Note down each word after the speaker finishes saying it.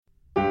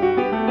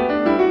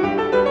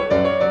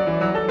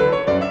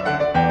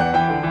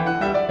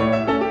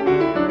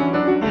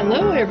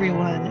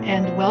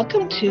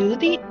welcome to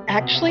the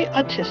Actually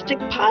Autistic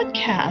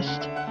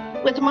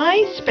podcast with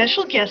my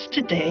special guest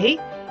today,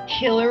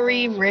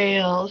 Hillary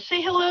Rail.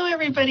 Say hello,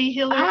 everybody,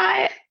 Hillary.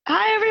 Hi,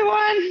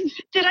 everyone.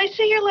 Did I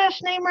say your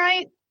last name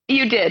right?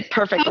 You did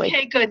perfectly.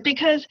 Okay, good,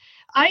 because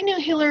I knew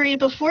Hillary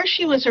before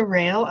she was a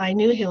Rail. I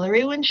knew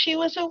Hillary when she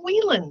was a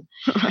Whelan.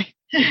 Right.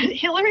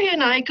 Hillary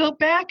and I go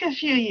back a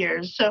few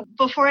years. So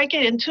before I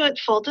get into it,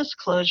 full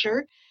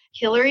disclosure,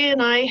 Hillary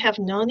and I have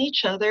known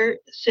each other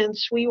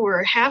since we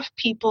were half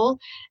people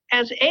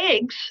as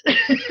eggs.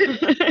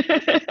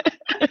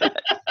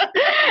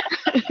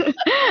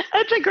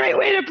 That's a great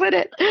way to put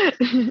it.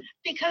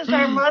 Because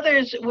our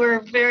mothers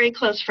were very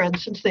close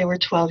friends since they were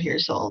 12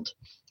 years old.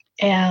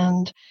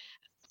 And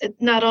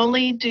not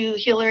only do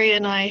Hillary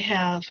and I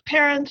have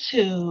parents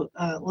who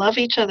love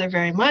each other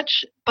very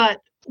much,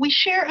 but we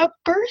share a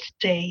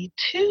birthday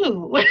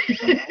too,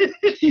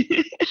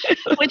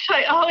 which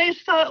I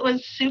always thought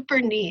was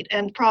super neat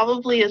and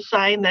probably a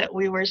sign that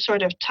we were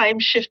sort of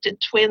time-shifted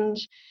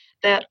twins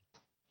that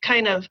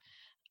kind of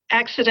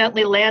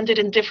accidentally landed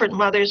in different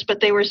mothers, but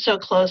they were so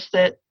close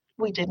that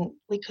we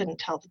couldn't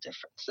tell the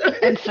difference.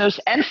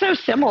 and so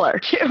similar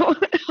too.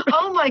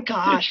 Oh my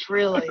gosh,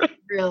 really.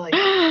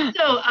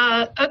 So,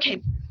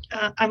 okay,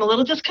 I'm a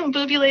little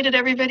discombobulated,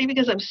 everybody,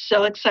 because I'm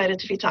so excited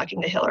to be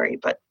talking to Hillary,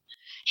 but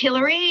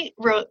Hillary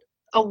wrote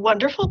a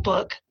wonderful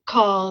book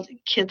called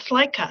Kids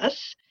Like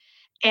Us,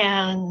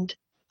 and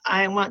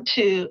I want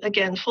to,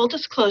 again, full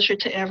disclosure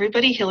to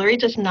everybody, Hillary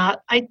does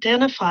not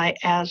identify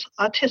as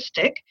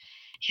autistic.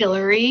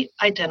 Hillary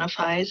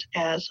identifies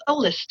as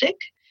allistic,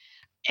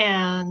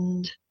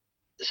 and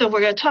so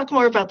we're going to talk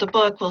more about the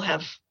book. We'll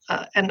have,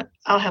 and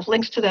I'll have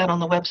links to that on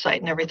the website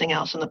and everything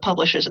else, and the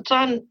publishers. It's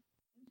on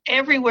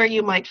everywhere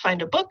you might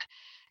find a book,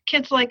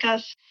 Kids Like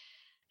Us.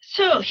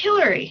 So,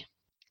 Hillary,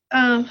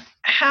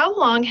 how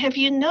long have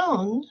you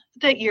known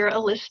that you're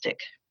allistic?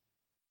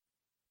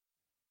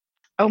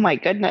 Oh my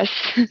goodness.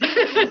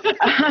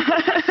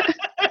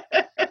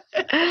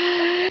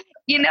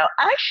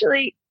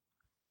 Actually,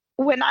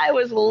 when I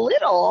was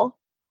little,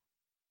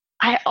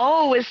 I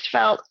always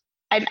felt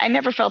I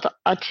never felt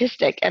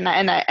autistic, and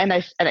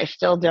I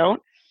still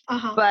don't.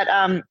 Uh-huh. But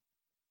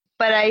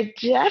I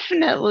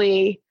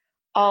definitely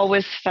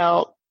always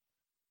felt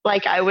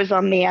like I was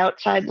on the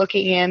outside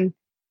looking in,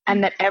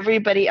 and that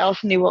everybody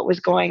else knew what was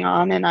going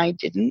on and I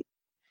didn't.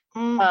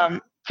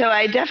 So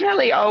I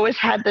definitely always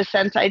had the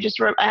sense, I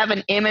have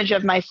an image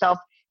of myself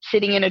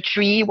sitting in a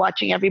tree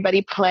watching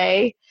everybody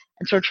play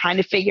and sort of trying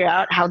to figure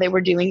out how they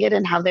were doing it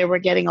and how they were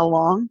getting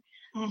along.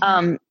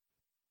 Mm-hmm.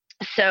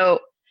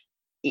 So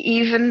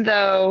even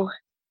though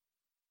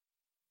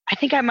I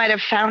think I might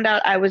have found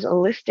out I was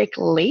allistic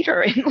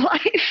later in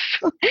life,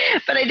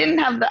 but I didn't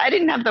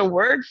have the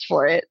words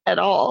for it at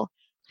all.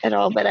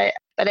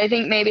 But I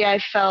think maybe I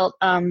felt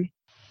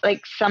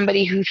like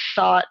somebody who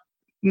thought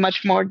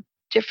much more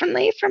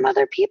differently from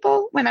other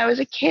people when I was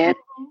a kid.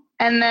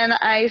 And then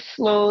I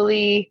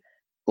slowly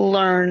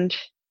learned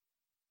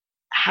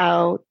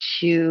how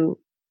to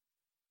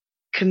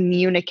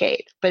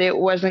communicate, but it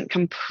wasn't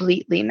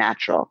completely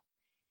natural.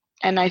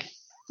 And I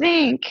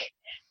think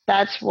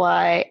that's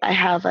why I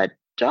have a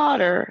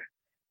daughter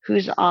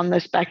who's on the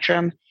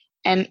spectrum.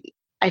 And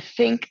I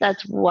think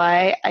that's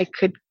why I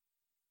could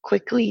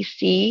quickly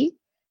see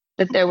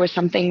that there was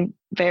something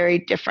very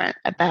different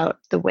about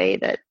the way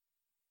that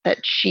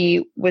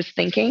she was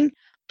thinking,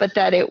 but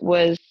that it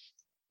was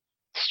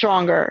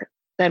stronger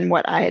than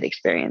what I had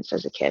experienced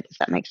as a kid, if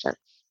that makes sense.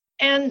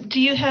 And do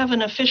you have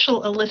an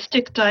official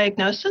allistic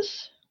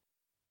diagnosis?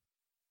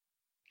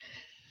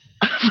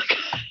 Oh my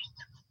God.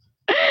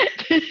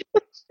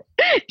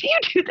 Do you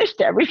do this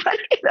to everybody?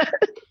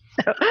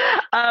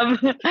 Am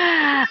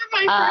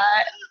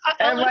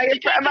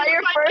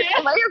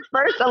I your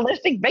first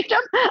allistic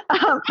victim?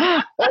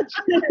 That's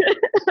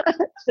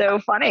so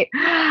funny.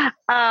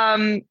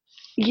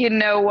 You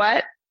know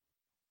what?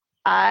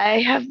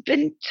 I have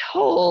been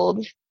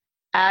told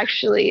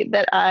actually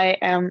that I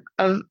am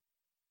a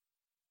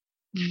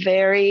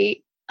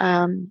very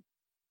that's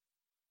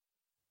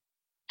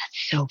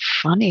so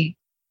funny.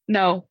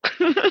 No.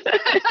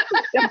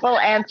 Simple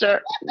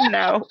answer.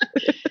 No.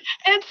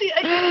 And see,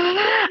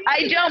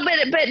 I don't.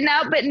 But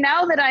now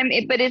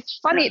that but it's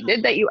funny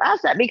that you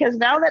asked that, because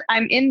now that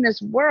I'm in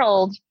this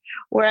world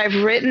where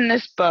I've written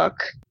this book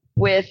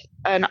with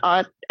an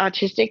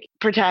autistic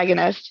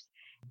protagonist,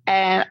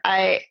 and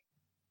I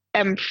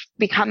am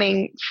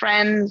becoming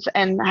friends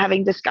and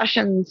having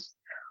discussions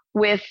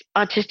with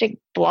autistic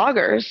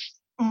bloggers,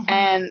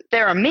 and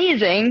they're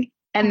amazing,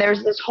 and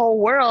there's this whole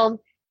world.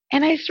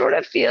 And I sort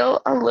of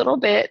feel a little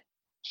bit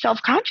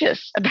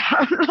self-conscious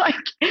about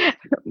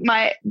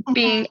my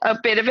being a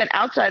bit of an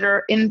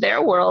outsider in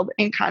their world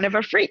and kind of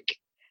a freak.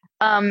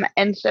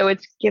 And so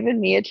it's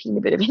given me a teeny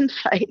bit of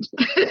insight.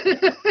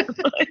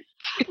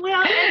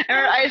 Well,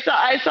 I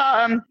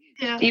saw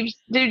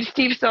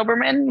Steve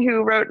Silberman,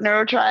 who wrote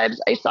Neurotribes.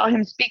 I saw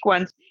him speak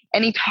once,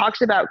 and he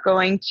talks about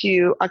going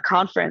to a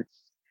conference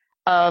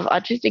of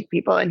autistic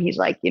people, and he's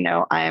like,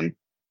 I'm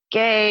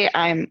gay,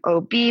 I'm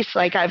obese.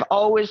 Like, I've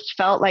always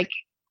felt like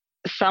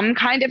some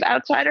kind of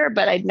outsider,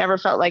 but I'd never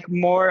felt like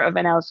more of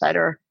an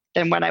outsider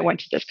than when I went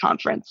to this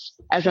conference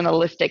as an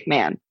holistic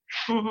man.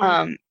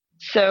 Mm-hmm.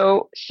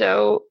 So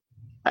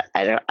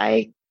I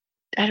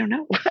don't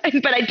know,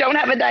 but I don't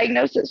have a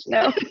diagnosis.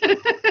 No.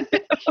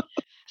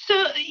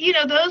 So,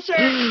 those are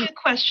two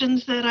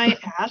questions that I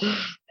ask,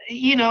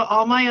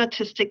 all my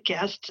autistic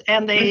guests,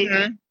 and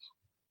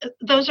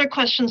those are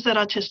questions that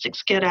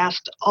autistics get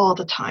asked all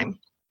the time.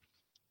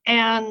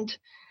 And,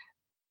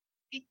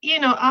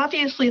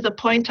 obviously the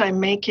point I'm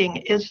making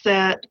is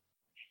that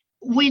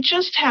we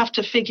just have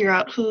to figure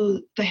out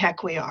who the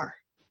heck we are.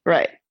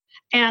 Right.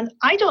 And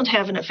I don't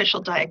have an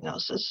official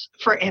diagnosis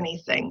for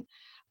anything.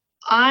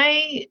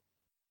 I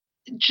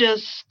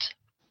just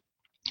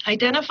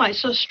identify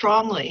so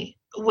strongly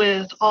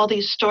with all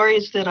these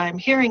stories that I'm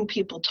hearing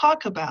people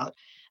talk about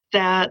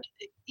that,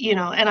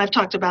 and I've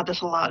talked about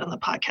this a lot on the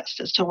podcast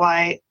as to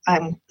why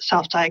I'm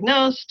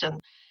self-diagnosed. And,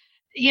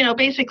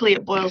 basically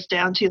it boils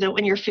down to that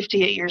when you're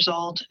 58 years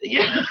old, you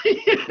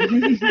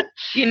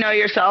know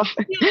yourself.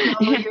 You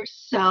know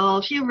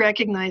yourself, you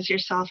recognize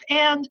yourself.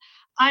 And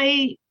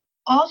I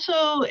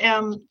also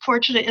am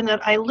fortunate in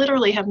that I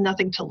literally have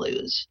nothing to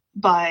lose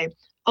by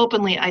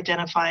openly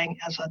identifying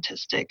as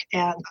autistic,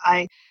 and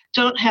I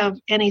don't have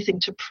anything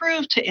to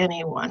prove to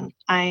anyone.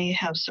 I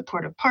have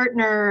supportive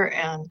partner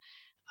and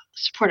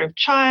supportive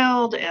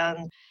child,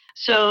 and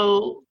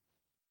so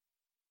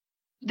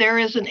there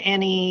isn't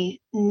any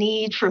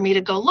need for me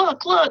to go,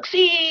 look,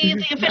 see,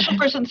 the official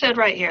person said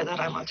right here that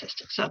I'm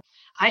autistic. So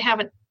I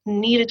haven't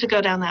needed to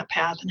go down that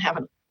path and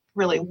haven't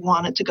really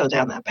wanted to go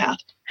down that path.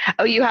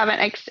 Oh, you haven't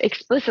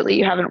explicitly,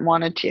 you haven't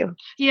wanted to?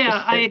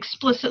 Yeah, I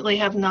explicitly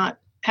have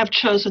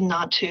chosen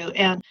not to.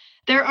 And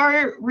there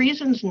are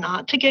reasons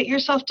not to get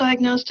yourself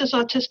diagnosed as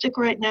autistic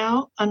right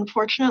now,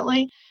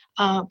 unfortunately.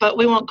 But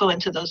we won't go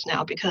into those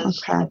now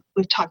because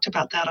we've talked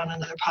about that on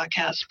another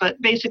podcast. But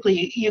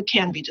basically, you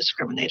can be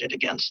discriminated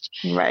against,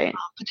 right?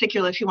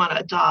 Particularly if you want to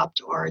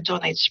adopt or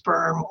donate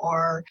sperm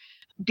or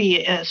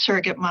be a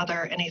surrogate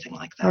mother, anything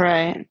like that.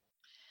 Right.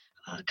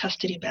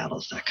 Custody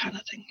battles, that kind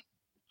of thing.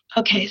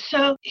 Okay,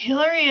 so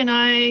Hillary and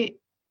I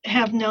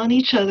have known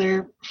each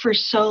other for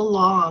so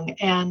long.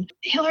 And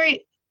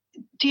Hillary,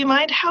 do you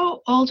mind,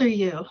 how old are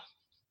you?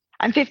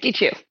 I'm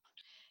 52.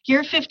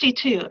 You're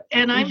 52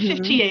 and I'm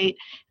 58.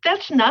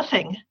 That's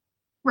nothing,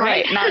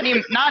 right?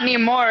 Not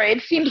anymore.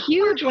 It seemed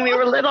huge when we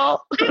were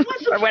little.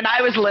 Or when I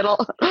was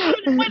little.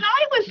 When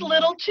I was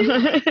little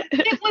too,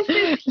 it was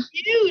this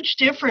huge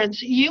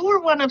difference. You were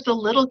one of the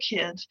little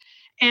kids,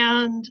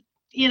 and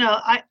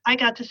I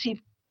got to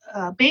see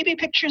baby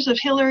pictures of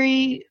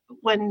Hillary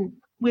when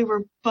we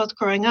were both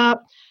growing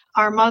up.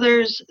 Our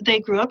mothers, they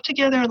grew up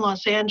together in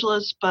Los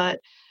Angeles, but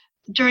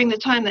during the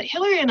time that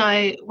Hillary and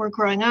I were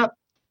growing up,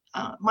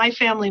 my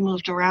family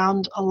moved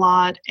around a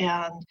lot,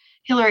 and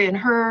Hillary and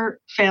her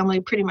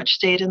family pretty much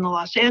stayed in the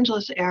Los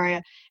Angeles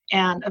area.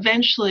 And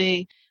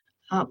eventually,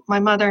 my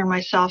mother and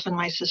myself and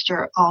my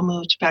sister all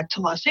moved back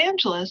to Los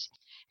Angeles.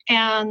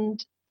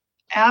 And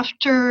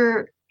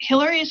after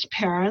Hillary's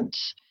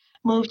parents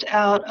moved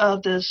out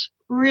of this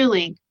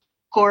really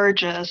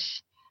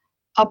gorgeous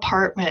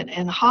apartment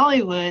in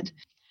Hollywood,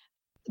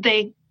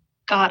 they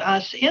got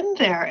us in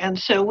there. And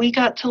so we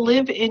got to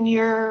live in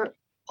your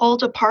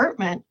old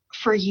apartment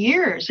for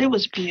years. It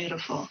was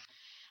beautiful.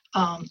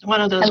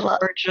 One of those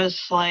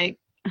gorgeous,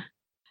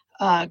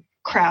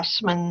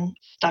 craftsman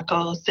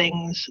stucco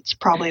things. It's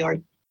probably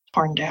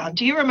torn down.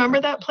 Do you remember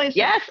that place?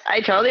 Yes,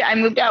 I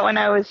moved out when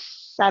I was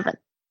 7.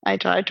 I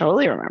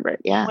totally remember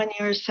it. Yeah. When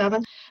you were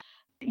 7.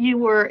 You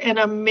were an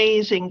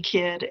amazing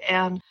kid.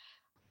 And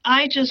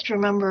I just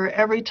remember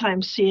every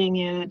time seeing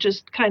you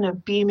just kind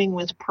of beaming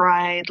with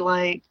pride,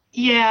 like,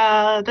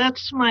 yeah,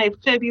 that's my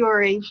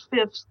February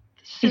 5th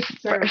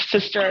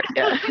sister.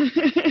 Yeah.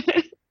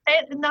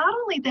 And not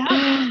only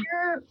that,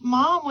 your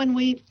mom,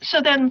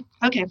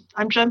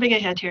 I'm jumping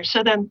ahead here.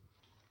 So then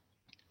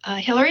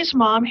Hillary's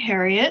mom,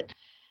 Harriet,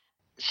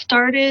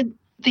 started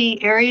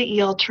the Area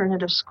E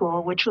Alternative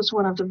School, which was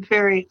one of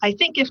the I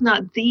think if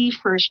not the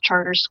first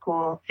charter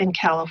school in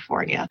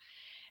California.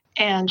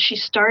 And she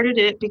started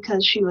it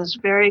because she was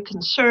very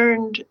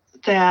concerned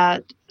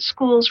that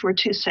schools were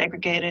too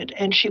segregated,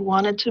 and she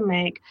wanted to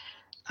make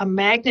a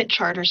magnet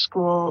charter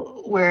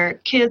school where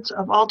kids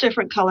of all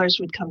different colors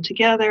would come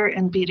together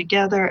and be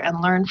together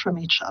and learn from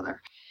each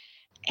other.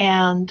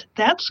 And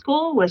that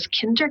school was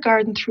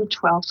kindergarten through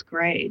 12th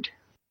grade.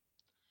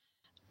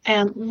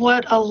 And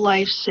what a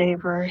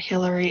lifesaver,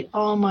 Hillary.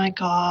 Oh my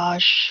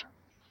gosh.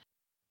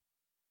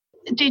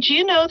 Did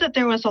you know that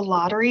there was a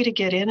lottery to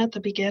get in at the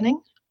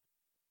beginning?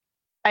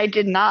 I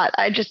did not.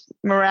 I just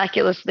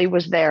miraculously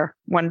was there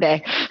one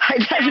day. I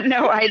didn't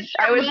know.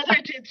 Your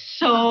mother did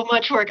so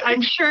much work.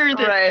 I'm sure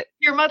that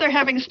your mother,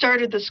 having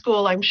started the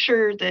school, I'm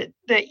sure that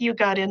you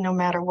got in no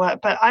matter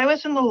what. But I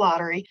was in the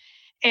lottery,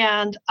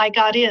 and I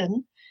got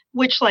in,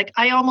 which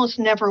I almost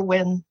never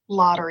win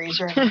lotteries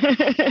or anything.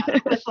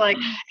 It was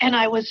and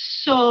I was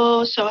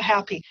so, so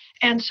happy.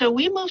 And so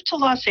we moved to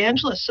Los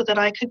Angeles so that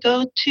I could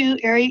go to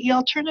Area E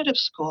Alternative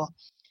School.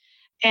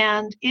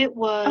 And it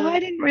was, Oh, I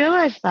didn't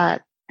realize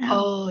that.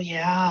 oh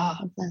yeah.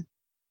 Okay.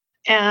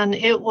 And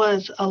it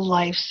was a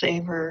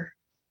lifesaver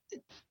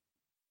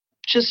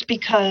just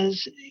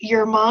because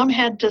your mom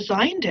had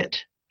designed it.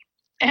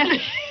 And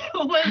it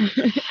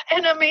was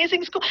an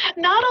amazing school.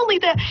 Not only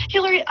that,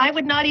 Hillary, I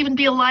would not even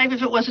be alive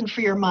if it wasn't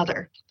for your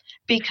mother.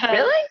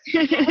 Because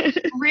Really?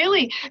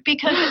 really,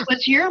 because it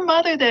was your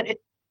mother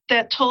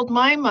that told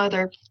my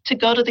mother to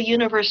go to the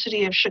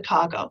University of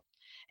Chicago.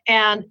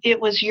 And it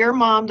was your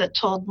mom that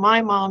told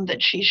my mom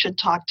that she should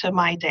talk to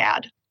my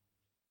dad.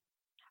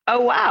 Oh,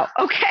 wow.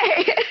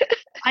 Okay.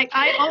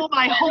 I owe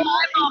my whole...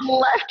 My mom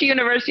left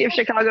University of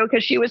Chicago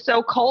because she was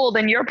so cold,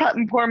 and your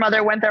poor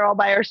mother went there all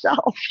by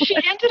herself. She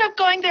ended up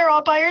going there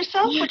all by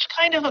herself, which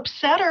kind of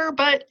upset her,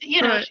 but,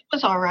 you know, Right. she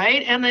was all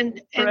right. And then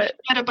Right.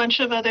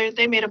 she had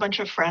they made a bunch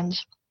of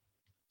friends.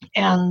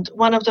 And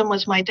one of them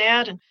was my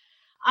dad. And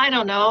I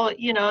don't know,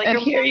 you know. And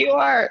here you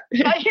are.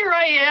 Here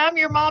I am.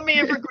 Your mom may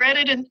have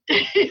regretted and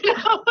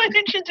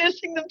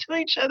introducing them to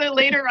each other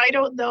later. I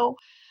don't know.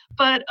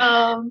 But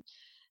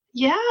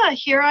yeah,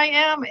 here I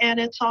am. And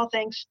it's all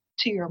thanks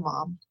to your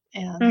mom.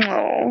 And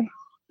Oh,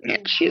 yeah,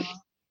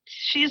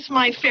 she's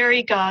my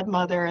fairy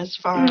godmother as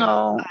far as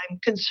I'm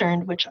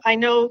concerned, which I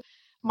know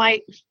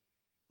might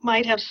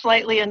have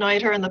slightly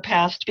annoyed her in the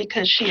past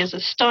because she is a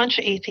staunch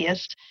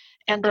atheist.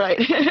 And right.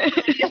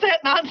 is that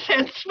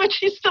nonsense? But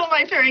she's still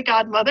my fairy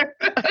godmother.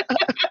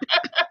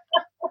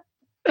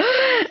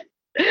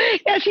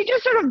 Yeah, she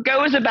just sort of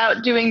goes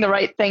about doing the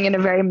right thing in a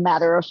very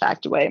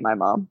matter-of-fact way, my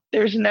mom.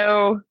 There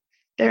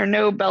are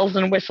no bells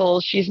and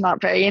whistles. She's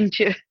not very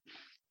into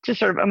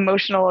sort of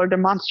emotional or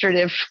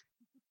demonstrative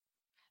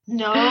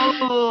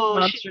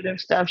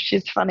stuff.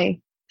 She's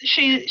funny.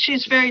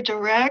 She's very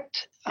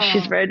direct.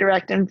 She's very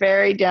direct and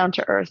very down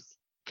to earth.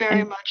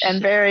 Very much. And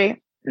so.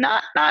 very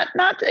not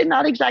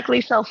exactly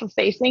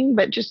self-effacing,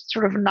 but just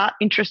sort of not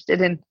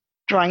interested in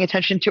drawing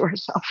attention to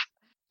herself.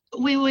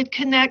 We would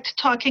connect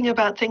talking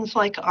about things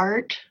like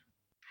art.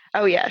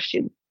 Oh yeah,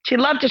 she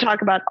loved to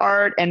talk about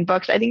art and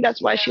books. I think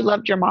that's why she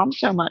loved your mom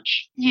so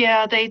much.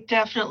 Yeah, they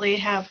definitely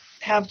have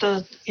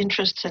those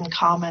interests in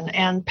common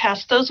and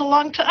passed those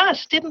along to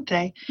us, didn't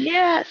they?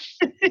 Yes.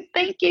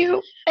 Thank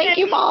you. Thank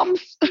you,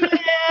 moms.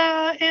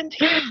 Yeah, and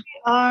here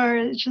we are.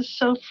 It's just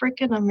so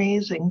freaking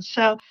amazing.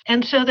 So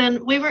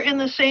then we were in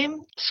the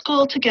same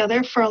school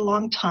together for a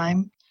long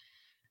time.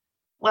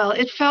 Well,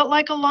 it felt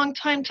like a long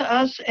time to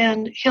us,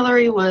 and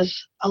Hillary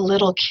was a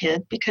little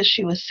kid because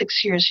she was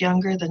 6 years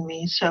younger than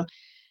me. So,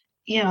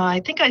 you know, I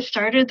think I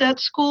started that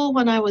school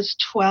when I was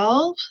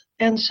 12,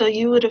 and so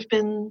you would have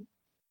been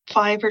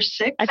 5 or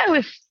 6. I think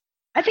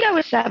I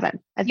was 7.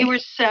 You were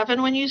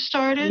 7 when you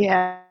started?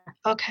 Yeah.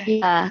 Okay.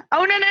 Yeah.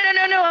 Oh, no.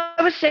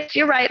 I was 6.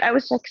 You're right. I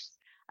was 6.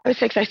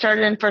 I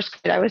started in first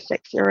grade. I was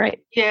 6. You're right.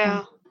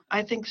 Yeah,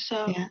 I think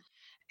so. Yeah.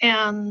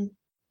 And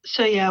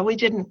so, yeah, we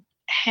didn't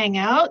hang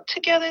out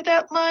together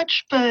that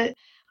much, but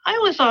I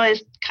was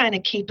always kind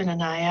of keeping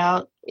an eye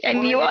out.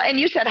 And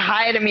you said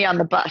hi to me on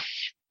the bus.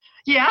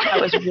 Yeah.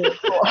 That was really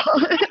cool.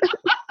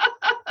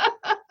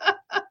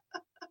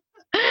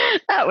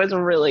 That was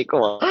really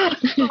cool.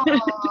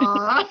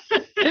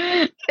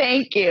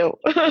 Thank you.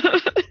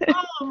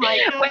 Oh my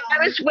God.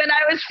 When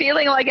I was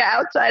feeling like an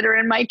outsider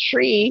in my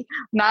tree,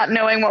 not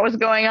knowing what was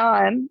going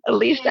on, at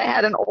least I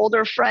had an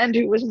older friend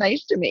who was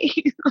nice to me.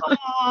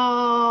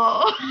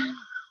 Oh,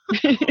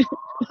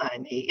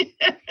 honey.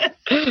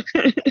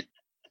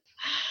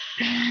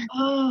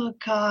 Oh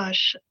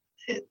gosh.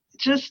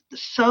 Just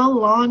so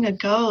long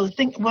ago.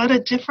 Think what a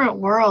different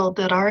world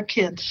that our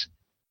kids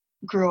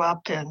grew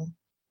up in.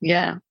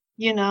 Yeah.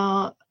 You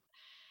know,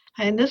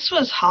 and this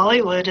was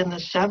Hollywood in the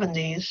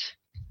 70s,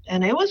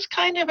 and it was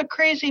kind of a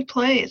crazy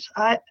place.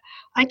 I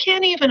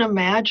can't even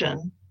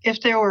imagine if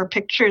there were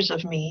pictures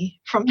of me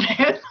from then.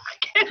 I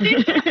can't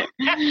even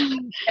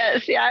imagine. Yeah,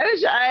 see, I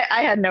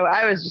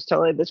was just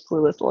totally this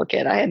clueless little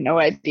kid. I had no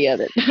idea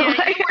that.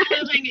 Yeah,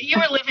 you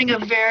were living a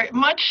very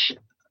much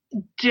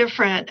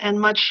different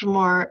and much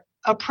more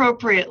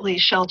appropriately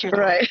sheltered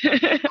life.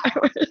 Right.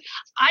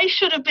 I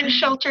should have been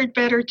sheltered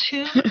better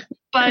too,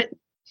 but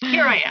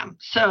here I am.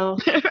 So,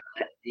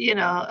 you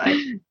know,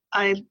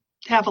 I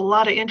have a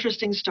lot of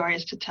interesting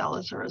stories to tell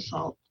as a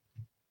result.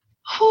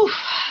 Whew.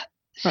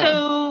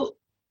 So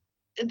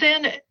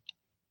then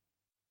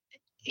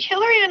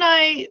Hillary and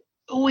I,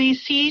 we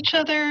see each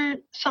other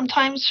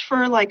sometimes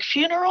for like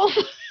funerals.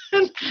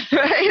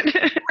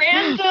 Right.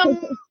 Random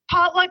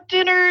potluck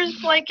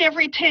dinners like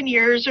every 10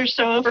 years or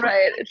so.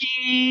 Right.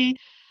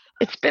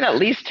 It's been at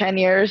least 10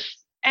 years.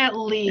 At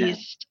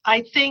least. Yeah.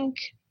 I think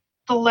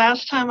the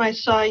last time I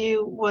saw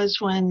you was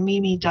when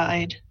Mimi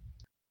died.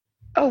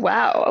 Oh,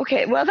 wow.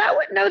 Okay. Well,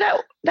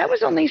 that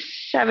was only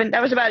 7.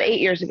 That was about 8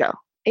 years ago.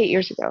 8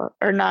 years ago,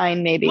 or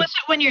 9 maybe. Was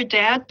it when your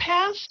dad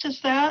passed?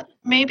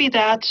 Maybe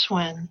that's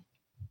when.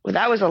 Well,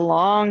 that was a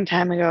long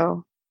time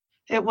ago.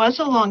 It was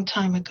a long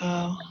time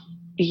ago.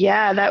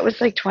 Yeah, that was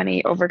like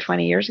over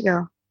 20 years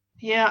ago.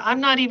 Yeah, I'm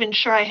not even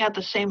sure I had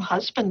the same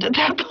husband at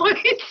that point.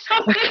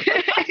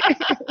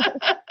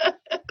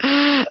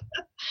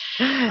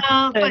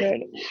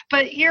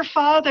 But your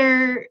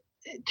father,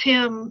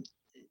 Tim,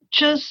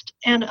 just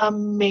an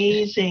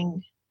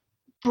amazing,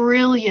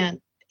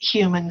 brilliant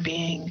human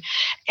being.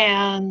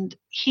 And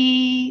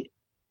he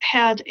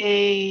had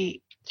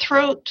a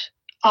throat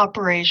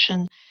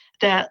operation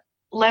that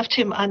left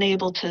him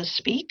unable to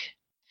speak.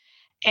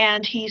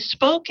 And he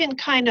spoke in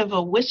kind of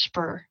a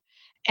whisper.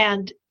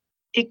 And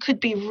it could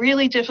be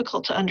really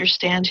difficult to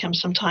understand him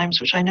sometimes,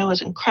 which I know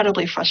is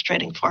incredibly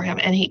frustrating for him.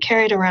 And he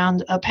carried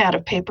around a pad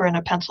of paper and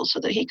a pencil so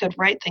that he could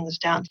write things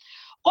down.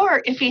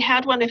 Or if he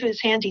had one of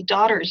his handy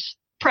daughters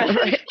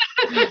present,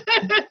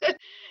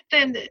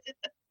 then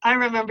I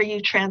remember you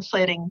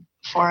translating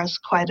for us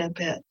quite a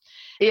bit.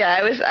 Yeah,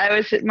 I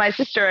was my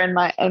sister and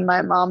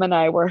my mom and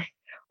I were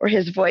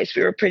his voice.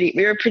 We were pretty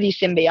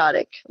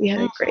symbiotic. We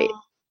had a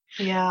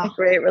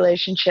great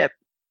relationship.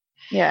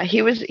 Yeah,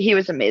 he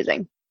was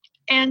amazing.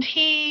 And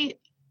he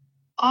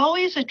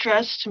always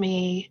addressed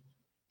me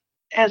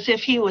as if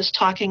he was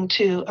talking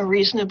to a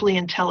reasonably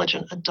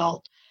intelligent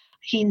adult.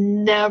 He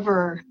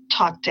never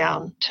talked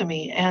down to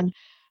me. And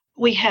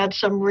we had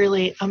some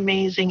really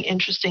amazing,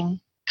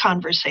 interesting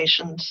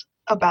conversations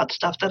about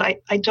stuff that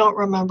I don't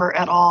remember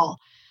at all.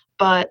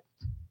 But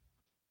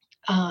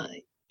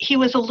he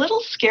was a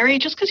little scary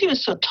just because he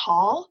was so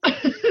tall.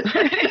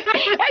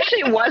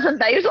 Actually, wasn't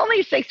that. He was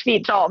only 6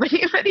 feet tall, but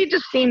he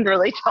just seemed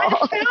really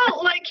tall. I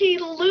felt like he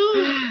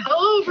loomed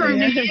over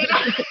me.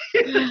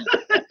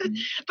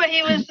 But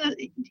he was,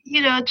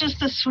 just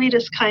the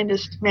sweetest,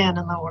 kindest man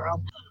in the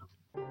world.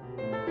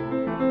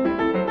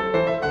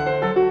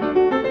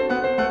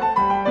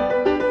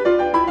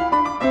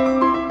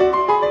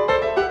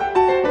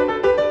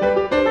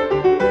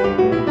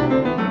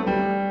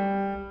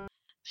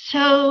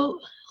 So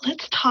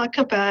let's talk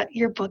about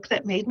your book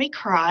that made me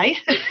cry.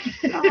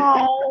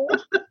 Oh,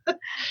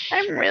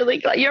 I'm really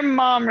glad. Your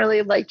mom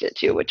really liked it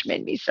too, which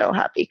made me so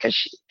happy because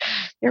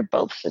you're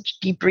both such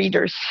deep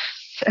readers.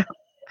 So.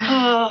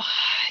 Oh,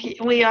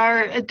 we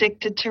are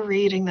addicted to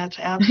reading. That's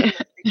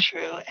absolutely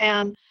true.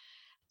 And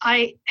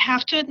I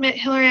have to admit,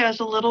 Hillary, I was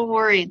a little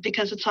worried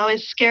because it's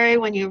always scary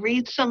when you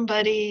read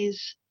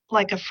somebody's,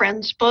 like a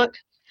friend's book.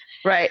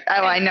 Right.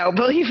 Oh, I know.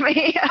 Believe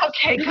me.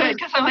 Okay, good.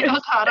 Because I'm like, oh,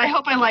 God, I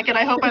hope I like it.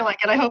 I hope I like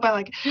it. I hope I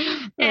like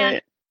it.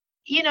 And,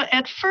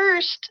 at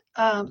first,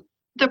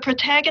 the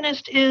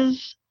protagonist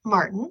is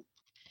Martin.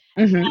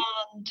 Mm-hmm.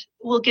 And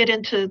we'll get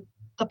into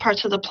the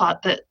parts of the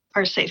plot that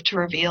are safe to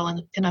reveal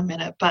in a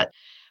minute. But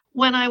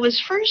when I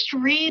was first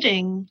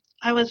reading,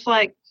 I was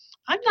like,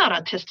 I'm not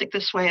autistic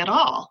this way at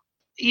all.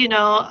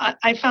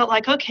 I felt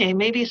like, okay,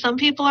 maybe some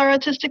people are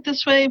autistic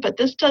this way, but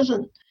this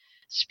doesn't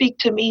speak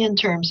to me in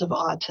terms of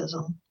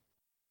autism.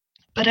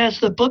 But as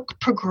the book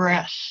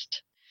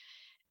progressed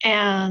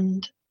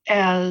and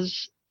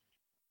as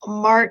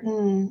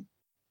Martin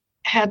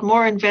had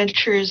more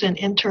adventures and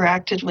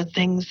interacted with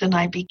things, then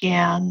I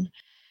began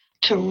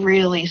to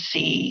really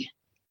see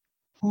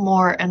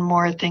more and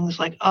more things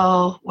like,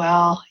 oh,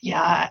 well,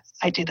 yeah,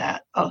 I do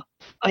that. Oh,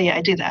 yeah,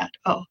 I do that.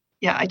 Oh,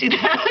 yeah, I do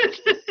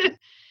that.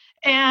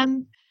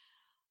 And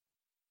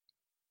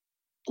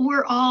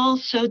we're all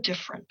so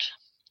different.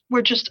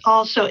 We're just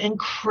all so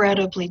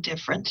incredibly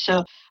different.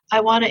 So I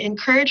want to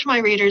encourage my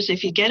readers,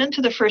 if you get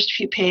into the first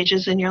few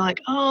pages and you're like,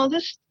 oh,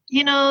 this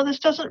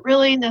doesn't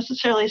really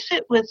necessarily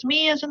sit with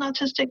me as an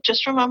autistic,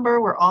 just remember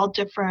we're all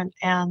different.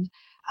 And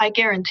I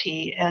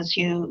guarantee as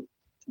you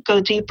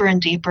go deeper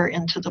and deeper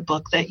into the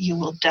book that you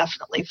will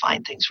definitely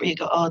find things where you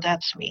go, oh,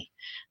 that's me.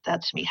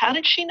 That's me. How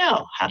did she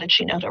know? How did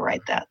she know to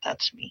write that?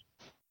 That's me.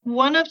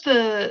 One of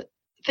the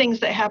things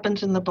that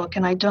happens in the book,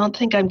 and I don't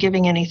think I'm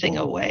giving anything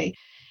away,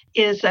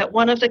 is that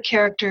one of the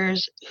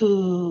characters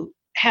who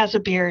has a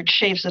beard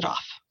shaves it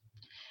off.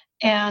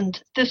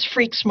 And this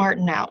freaks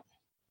Martin out.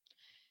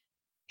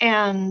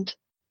 And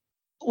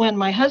when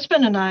my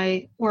husband and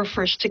I were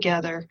first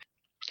together,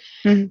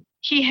 mm-hmm.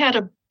 he had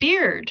a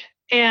beard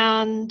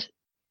and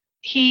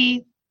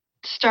he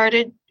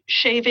started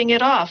shaving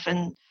it off.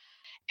 And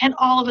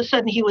all of a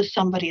sudden he was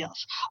somebody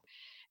else.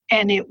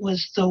 And it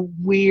was the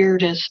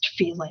weirdest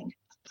feeling.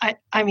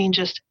 I mean,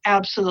 just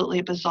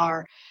absolutely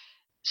bizarre.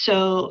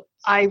 So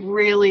I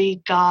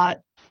really got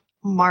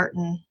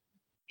Martin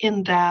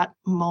in that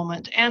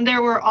moment. And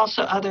there were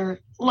also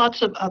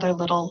lots of other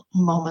little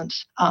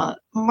moments.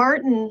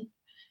 Martin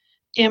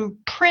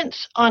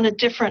imprints on a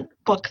different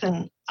book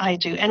than I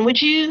do. And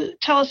would you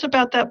tell us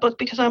about that book?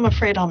 Because I'm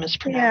afraid I'll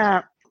mispronounce it.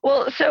 Yeah.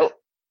 Well, so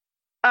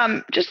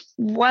just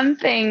one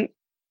thing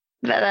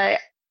that I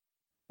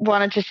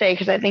wanted to say,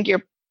 because I think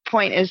your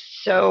point is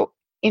so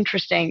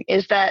interesting,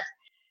 is that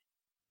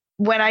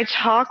when I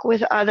talk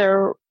with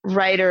other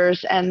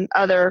writers and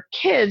other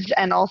kids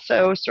and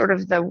also sort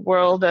of the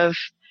world of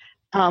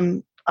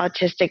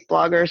autistic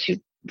bloggers who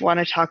want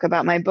to talk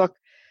about my book,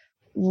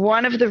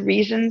 one of the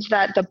reasons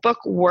that the book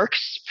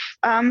works,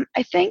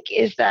 I think,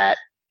 is that,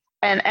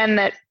 and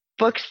that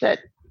books that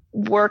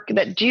work,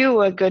 that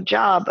do a good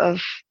job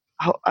of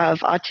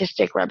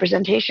autistic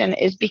representation,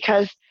 is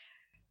because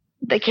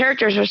the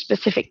characters are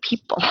specific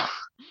people.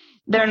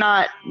 they're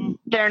not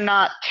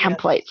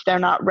templates. They're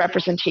not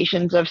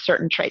representations of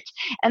certain traits.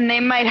 And they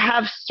might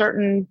have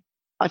certain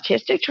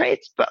autistic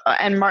traits,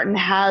 and Martin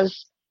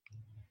has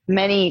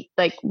many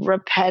like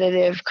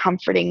repetitive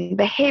comforting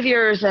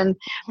behaviors,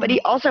 but he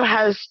also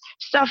has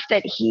stuff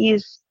that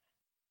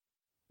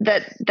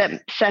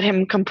that set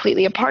him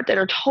completely apart, that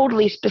are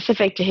totally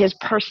specific to his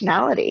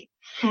personality.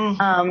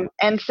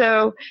 And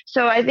so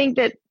I think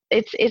that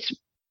it's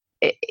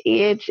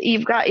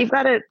you've got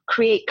to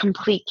create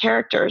complete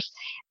characters,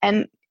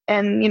 and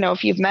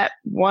if you've met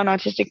one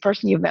autistic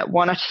person, you've met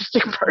one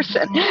autistic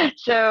person.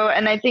 So,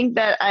 and I think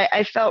that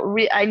I felt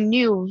I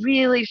knew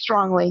really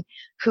strongly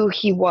who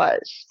he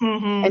was,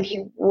 and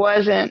he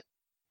wasn't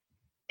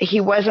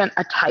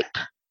a type.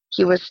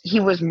 He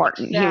was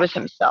Martin. Yeah. He was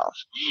himself.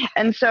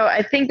 And so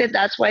I think that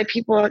that's why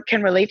people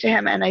can relate to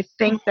him. And I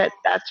think that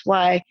that's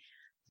why,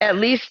 at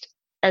least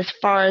as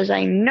far as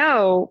I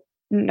know,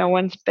 no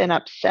one's been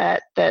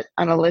upset that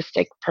an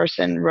allistic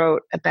person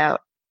wrote about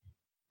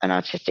an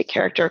autistic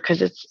character,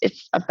 because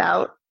it's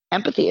about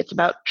empathy. It's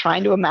about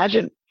trying to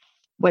imagine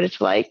what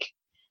it's like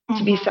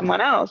to be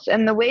someone else.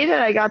 And the way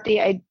that I got the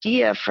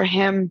idea for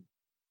him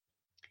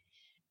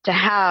to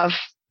have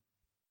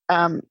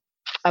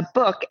a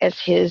book as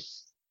his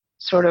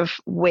sort of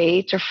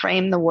way to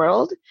frame the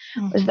world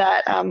was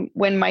that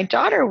when my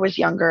daughter was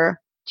younger,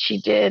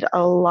 she did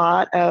a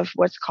lot of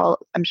what's called,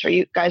 I'm sure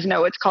you guys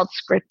know, it's called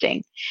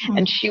scripting.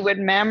 And she would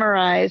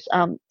memorize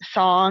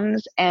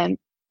songs and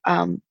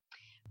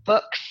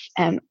books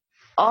and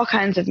all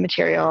kinds of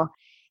material.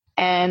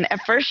 And at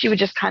first she would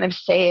just kind of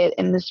say it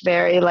in this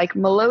very like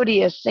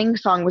melodious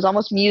sing-song. It was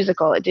almost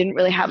musical. It didn't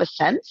really have a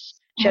sense.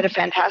 She had a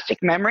fantastic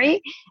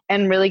memory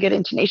and really good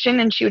intonation,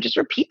 and she would just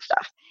repeat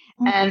stuff.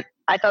 And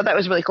I thought that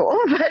was really cool.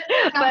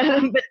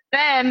 But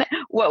then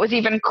what was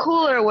even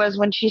cooler was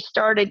when she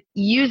started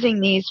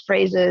using these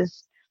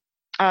phrases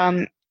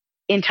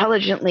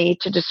intelligently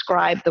to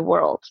describe the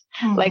world.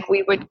 Like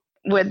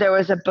there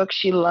was a book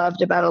she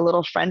loved about a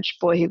little French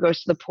boy who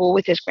goes to the pool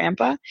with his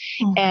grandpa,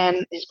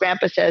 and his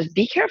grandpa says,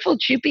 "Be careful,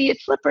 Choopy,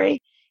 it's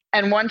slippery."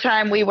 And one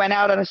time we went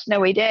out on a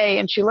snowy day,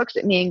 and she looks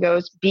at me and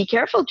goes, "Be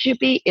careful,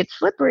 Choopy, it's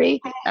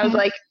slippery." I was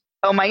like,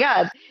 oh my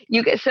God.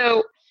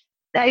 So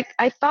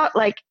I thought,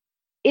 like,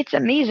 it's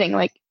amazing.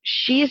 Like,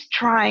 she's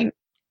trying,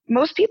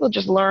 most people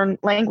just learn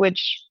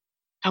language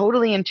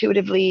totally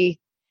intuitively,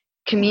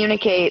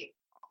 communicate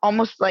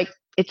almost like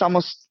it's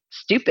almost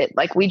stupid.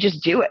 Like, we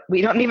just do it.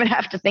 We don't even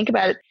have to think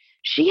about it.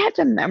 She had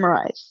to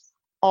memorize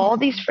all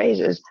these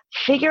phrases,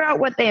 figure out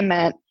what they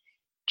meant,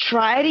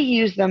 try to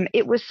use them.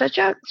 It was such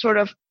a sort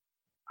of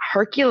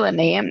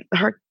Herculean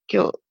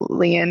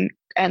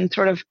and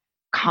sort of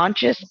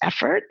conscious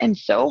effort, and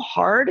so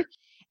hard,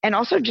 and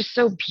also just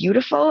so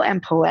beautiful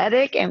and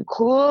poetic and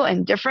cool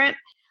and different.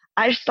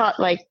 I just thought,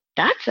 like,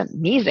 that's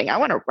amazing. I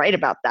want to write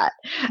about that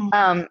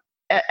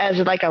as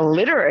like a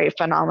literary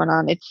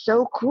phenomenon. It's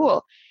so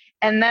cool.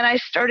 And then I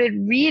started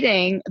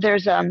reading.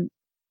 There's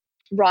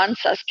Ron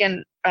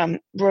Suskind,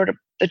 the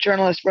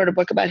journalist, wrote a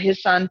book about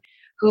his son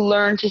who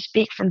learned to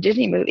speak from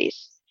Disney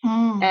movies.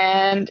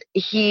 And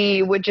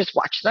he would just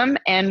watch them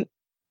and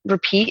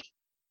repeat,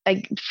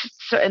 like,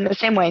 so in the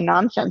same way,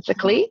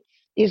 nonsensically,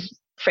 these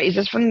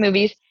phrases from the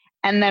movies.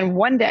 And then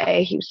one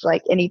day he was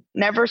like, and he'd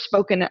never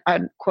spoken a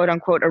quote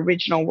unquote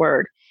original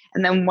word.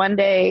 And then one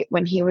day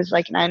when he was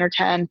like 9 or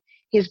 10,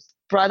 his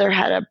brother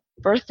had a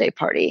birthday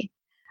party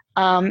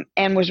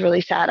and was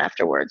really sad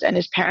afterwards. And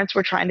his parents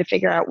were trying to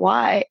figure out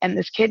why. And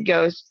this kid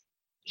goes,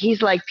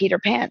 "He's like Peter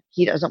Pan.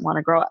 He doesn't want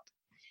to grow up."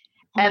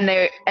 And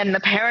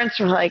the parents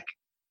were like,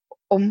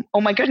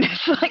 oh my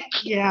goodness, like,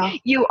 yeah,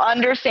 you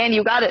understand,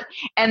 you got it.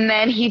 And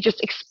then he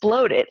just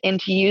exploded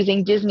into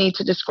using Disney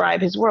to describe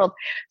his world.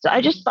 So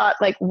I just thought,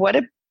 like, what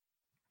a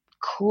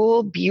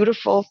cool,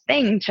 beautiful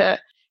thing to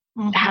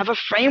have a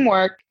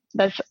framework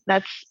that's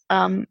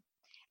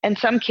and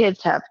some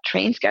kids have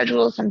train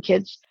schedules. Some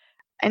kids,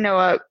 I know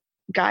a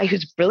guy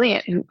who's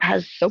brilliant who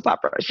has soap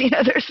operas.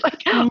 There's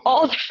like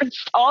all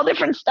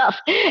different stuff.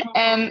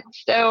 And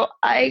so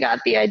I got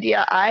the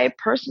idea. I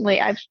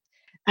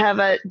have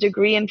a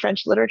degree in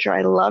French literature.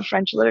 I love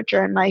French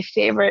literature, and my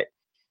favorite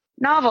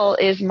novel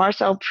is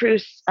Marcel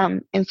Proust's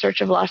In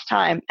Search of Lost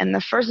Time. And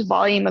the first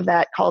volume of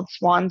that, called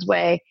Swan's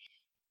Way,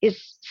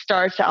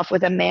 starts off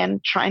with a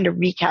man trying to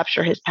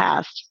recapture his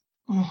past.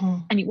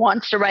 And he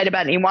wants to write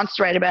about it,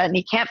 and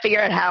he can't figure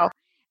out how.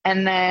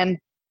 And then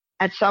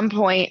at some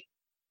point,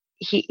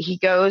 he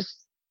goes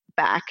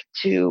back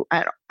to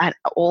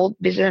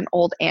visit an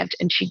old aunt,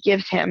 and she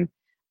gives him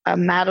a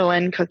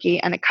Madeleine cookie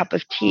and a cup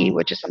of tea,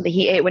 which is something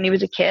he ate when he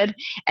was a kid.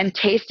 And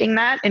tasting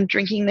that and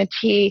drinking the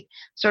tea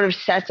sort of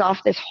sets off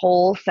this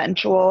whole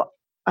sensual,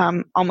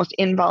 almost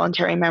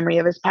involuntary memory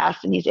of his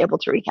past, and he's able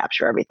to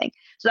recapture everything.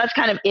 So that's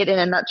kind of it in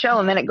a nutshell.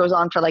 And then it goes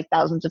on for like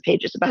thousands of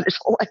pages about his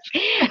whole life.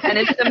 And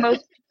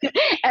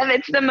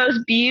it's the most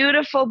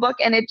beautiful book,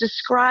 and it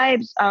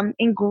describes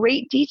in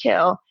great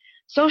detail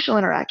social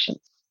interactions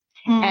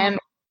and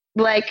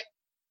like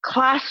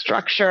class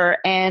structure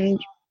and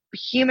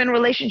human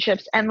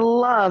relationships and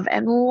love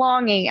and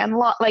longing and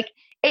like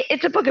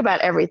it's a book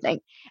about everything.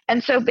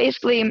 And so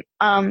basically,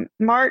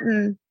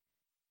 Martin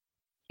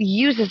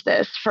uses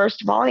this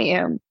first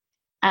volume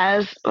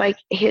as like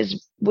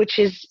which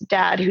his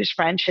dad, who's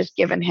French, has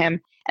given him,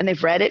 and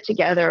they've read it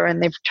together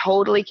and they've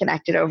totally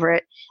connected over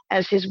it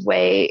as his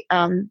way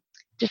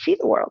to see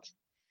the world.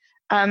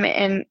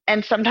 And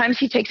sometimes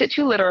he takes it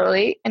too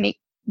literally, and he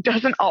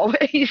doesn't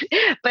always,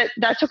 but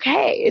that's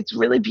okay. It's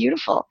really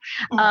beautiful.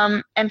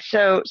 And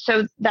so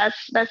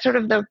that's sort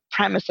of the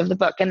premise of the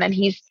book. And then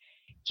he's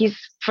as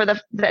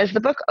the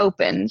book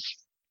opens,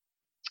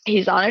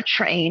 he's on a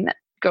train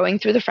going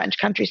through the French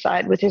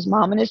countryside with his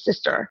mom and his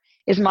sister.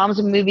 His mom's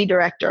a movie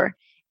director,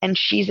 and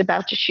she's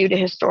about to shoot a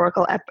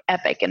historical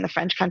epic in the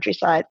French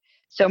countryside.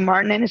 So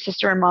Martin and his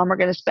sister and mom are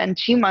going to spend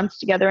 2 months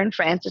together in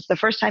France. It's the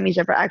first time he's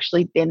ever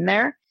actually been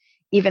there,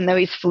 even though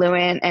he's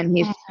fluent and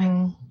he's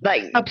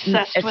like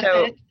obsessed with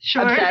it.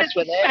 Sure. Obsessed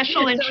with it.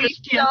 Special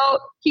interest.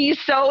 He's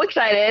so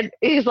excited.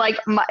 He's like,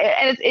 and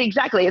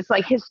it's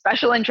like his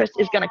special interest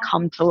is going to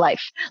come to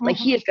life. Like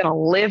he is going to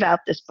live out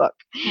this book.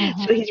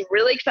 So he's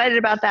really excited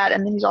about that.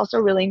 And then he's also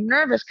really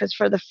nervous because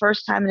for the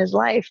first time in his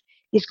life,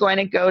 he's going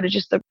to go to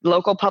just the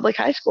local public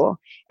high school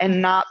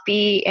and not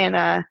be in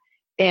a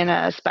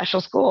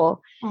special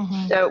school.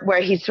 So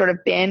where he's sort of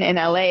been in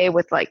LA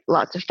with like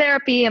lots of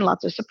therapy and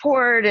lots of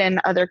support and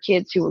other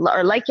kids who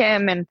are like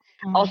him and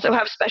also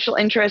have special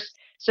interests.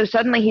 So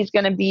suddenly he's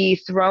going to be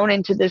thrown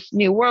into this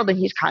new world, and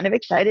he's kind of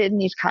excited, and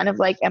he's kind of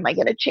like, am I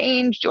going to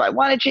change? Do I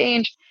want to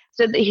change?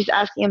 So that he's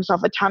asking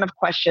himself a ton of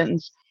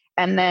questions.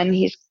 And then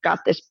he's got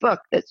this book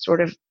that sort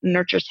of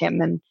nurtures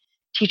him and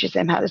teaches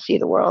him how to see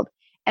the world.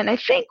 And I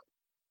think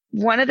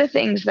one of the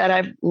things that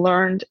I've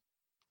learned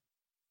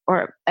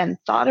and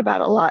thought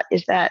about a lot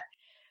is that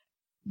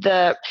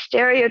the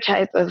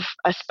stereotype of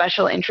a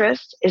special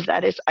interest is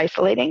that it's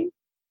isolating,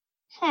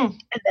 and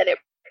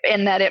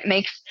that it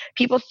makes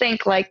people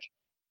think like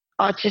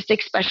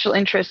autistic special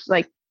interests,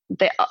 like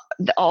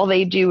all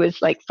they do is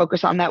like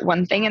focus on that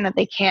one thing, and that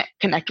they can't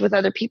connect with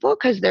other people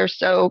because they're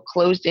so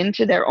closed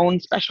into their own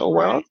special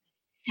world.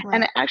 Right.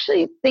 And I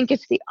actually think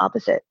it's the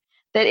opposite.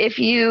 That if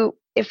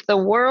the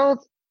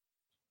world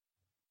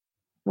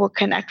will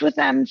connect with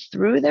them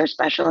through their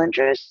special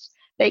interests,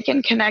 they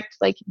can connect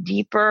like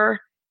deeper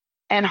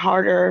and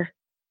harder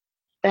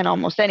than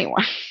almost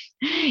anyone.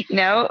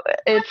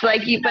 It's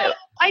like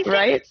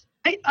right?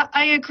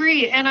 I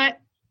agree. And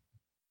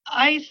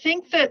I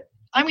think that,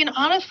 I mean,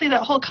 honestly,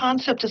 that whole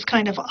concept is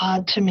kind of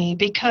odd to me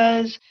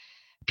because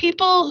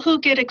people who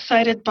get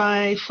excited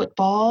by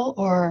football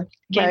or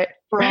Game of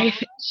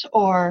Thrones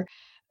or,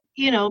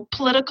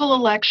 political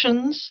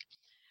elections,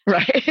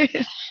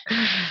 right?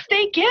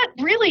 They get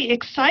really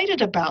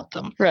excited about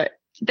them. Right.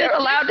 They're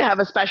allowed to have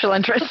a special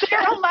interest. They're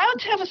allowed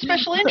to have a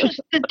special interest.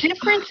 The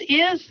difference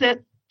is that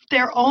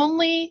they're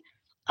only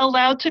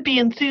allowed to be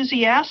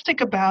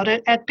enthusiastic about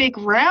it at big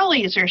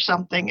rallies or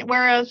something.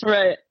 Whereas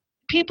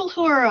people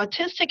who are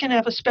autistic and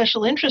have a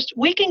special interest,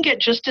 we can get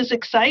just as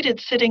excited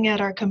sitting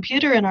at our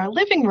computer in our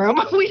living room.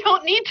 We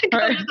don't need to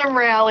go to the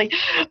rally.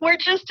 We're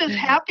just as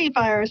happy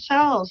by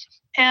ourselves.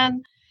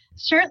 And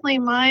certainly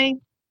my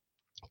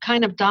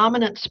kind of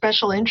dominant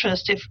special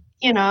interest, if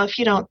you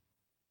don't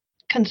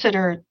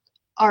consider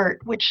art,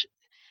 which,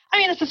 I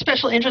mean, it's a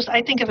special interest.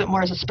 I think of it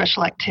more as a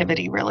special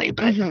activity, really.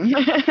 But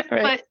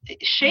but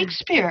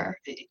Shakespeare,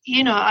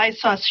 I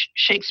saw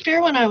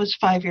Shakespeare when I was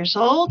 5 years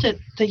old at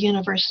the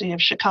University of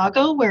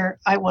Chicago, where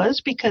I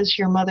was because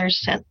your mother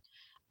sent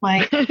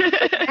my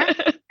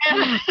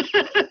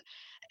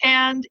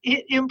and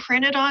it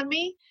imprinted on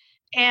me.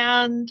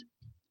 And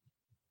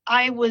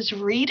I was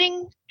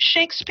reading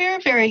Shakespeare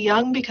very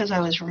young because I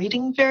was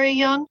reading very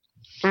young.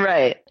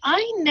 Right.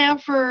 I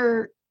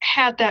never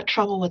had that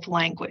trouble with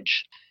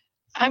language.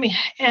 I mean,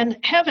 and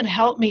heaven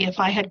help me if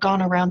I had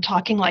gone around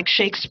talking like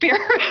Shakespeare.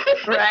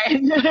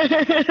 Right.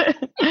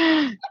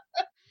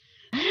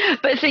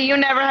 But so you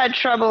never had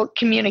trouble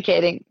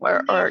communicating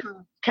or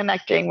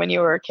connecting when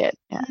you were a kid?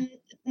 Yeah.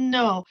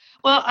 No.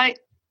 Well,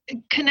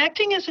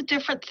 connecting is a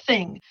different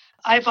thing.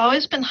 I've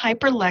always been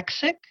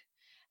hyperlexic.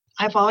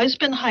 I've always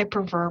been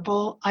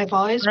hyperverbal. I've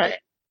always been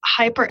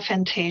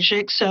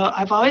hyperphantasic. So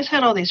I've always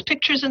had all these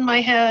pictures in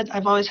my head.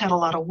 I've always had a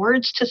lot of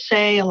words to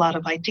say, a lot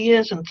of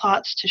ideas and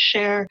thoughts to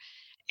share,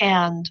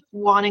 and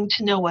wanting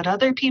to know what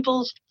other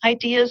people's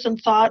ideas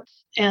and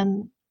thoughts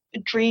and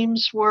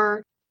dreams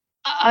were.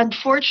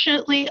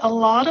 Unfortunately, a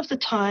lot of the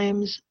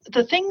times,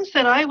 the things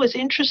that I was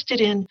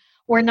interested in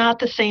were not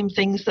the same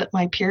things that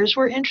my peers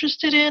were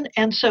interested in.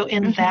 And so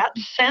in that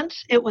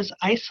sense, it was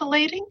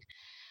isolating.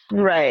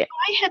 Right. If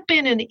I had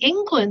been in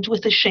England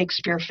with a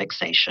Shakespeare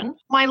fixation,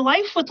 my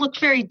life would look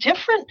very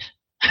different.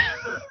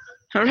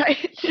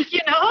 Right.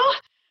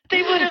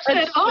 They would have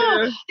said,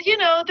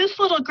 this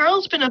little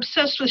girl's been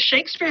obsessed with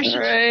Shakespeare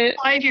since she's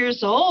 5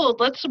 years old.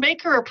 Let's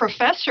make her a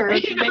professor.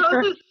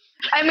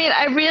 I mean,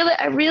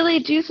 I really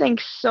do think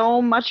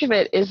so much of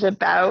it is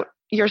about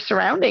your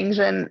surroundings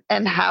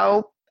and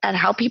how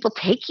people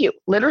take you,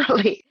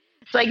 literally.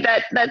 It's like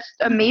that's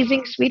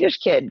amazing Swedish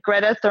kid,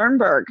 Greta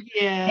Thunberg.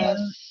 Yes.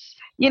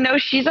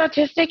 she's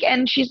autistic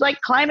and she's like,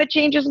 climate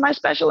change is my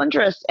special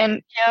interest.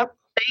 And Yep.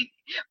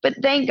 but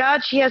thank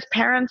God she has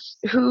parents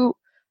who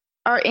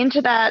are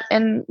into that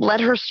and let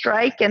her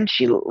strike, and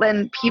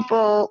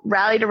people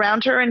rallied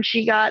around her, and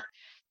she got,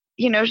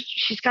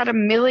 she's got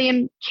 1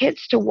 million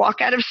kids to walk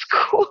out of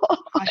school.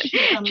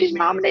 She's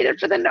nominated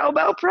for the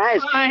Nobel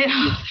Prize.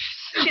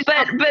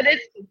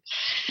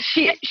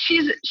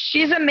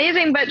 She's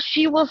amazing, but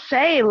she will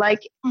say, like,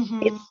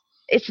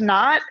 it's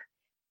not,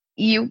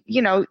 you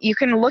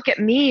can look at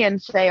me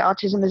and say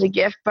autism is a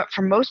gift, but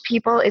for most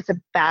people it's a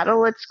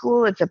battle at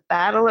school, it's a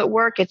battle at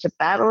work, it's a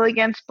battle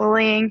against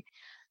bullying.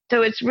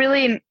 So it's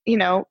really,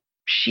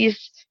 she's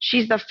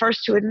the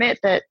first to admit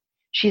that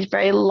she's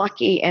very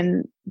lucky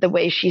in the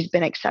way she's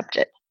been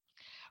accepted.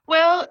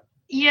 Well,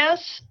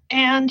 yes,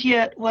 and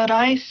yet what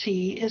I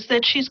see is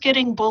that she's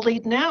getting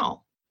bullied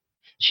now.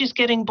 She's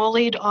getting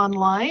bullied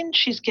online.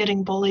 She's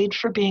getting bullied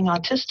for being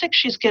autistic.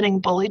 She's getting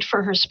bullied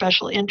for her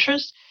special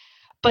interests,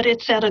 but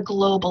it's at a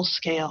global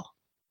scale.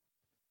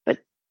 But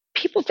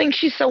people think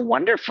she's so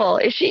wonderful.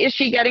 Is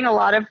she getting a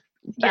lot of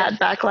bad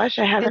backlash?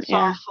 I haven't. It's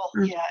awful.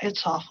 Yeah,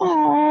 it's awful.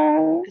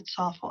 Aww. It's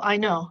awful. I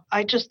know.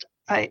 I'm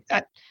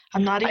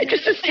not even. I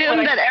just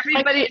assume that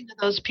everybody into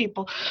those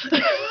people.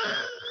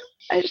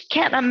 I just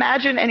can't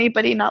imagine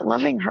anybody not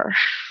loving her.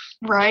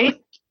 Right.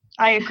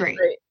 I agree.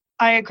 Right.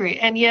 I agree.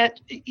 And yet,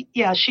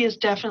 yeah, she is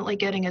definitely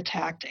getting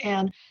attacked.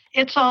 And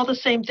it's all the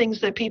same things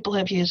that people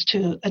have used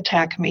to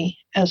attack me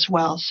as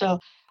well. So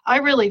I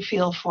really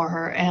feel for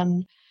her.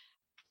 And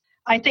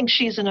I think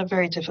she's in a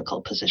very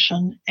difficult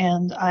position.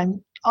 And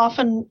I'm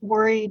often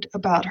worried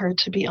about her,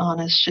 to be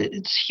honest.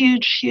 It's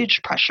huge,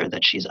 huge pressure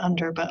that she's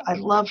under. But I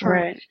love her.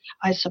 Right.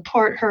 I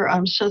support her.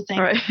 I'm so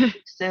thankful she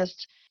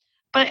exists.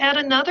 But at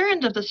another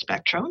end of the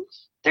spectrum,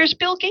 there's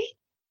Bill Gates.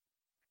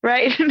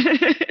 Right.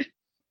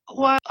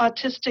 While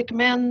autistic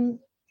men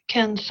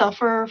can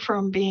suffer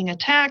from being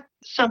attacked,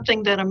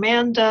 something that a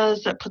man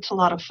does that puts a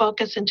lot of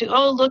focus into,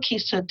 oh, look,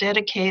 he's so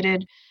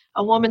dedicated.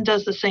 A woman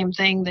does the same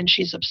thing, then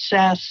she's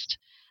obsessed.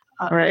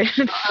 Right.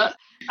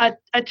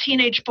 A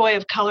teenage boy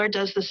of color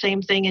does the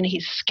same thing and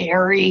he's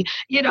scary.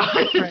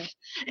 Right.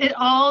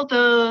 All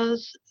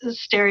those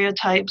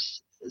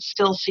stereotypes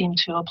still seem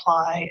to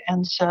apply.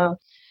 And so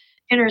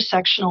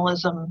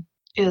intersectionalism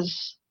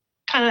is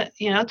kind of,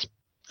 it's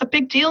a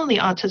big deal in the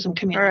autism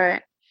community.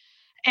 Right.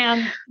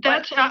 And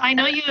that's, I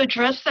know you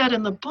address that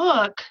in the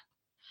book,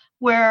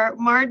 where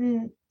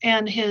Martin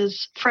and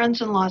his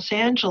friends in Los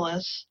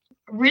Angeles,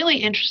 really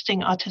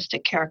interesting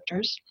autistic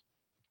characters,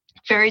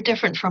 very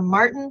different from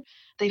Martin.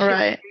 They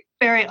feel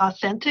very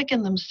authentic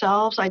in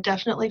themselves. I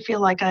definitely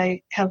feel like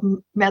I have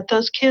met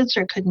those kids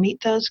or could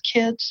meet those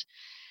kids.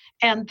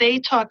 And they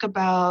talk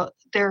about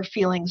their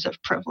feelings of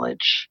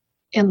privilege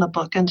in the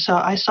book. And so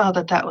I saw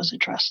that was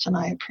addressed, and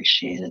I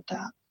appreciated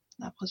that.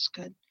 That was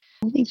good.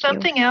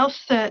 Something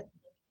else that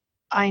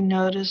I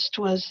noticed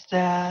was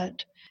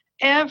that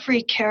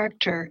every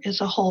character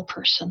is a whole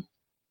person.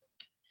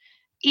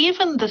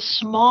 Even the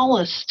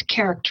smallest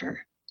character,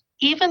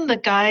 even the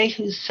guy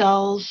who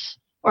sells,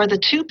 or the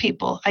two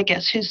people, I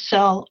guess, who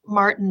sell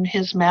Martin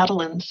his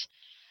Madeleines.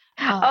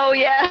 Oh,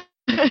 yeah.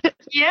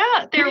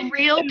 Yeah, they're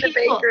real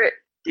people.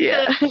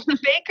 Yeah. The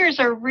bakers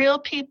are real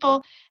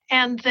people.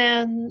 And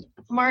then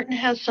Martin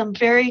has some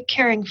very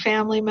caring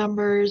family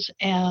members,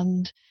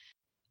 and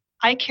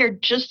I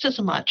cared just as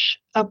much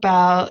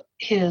about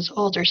his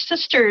older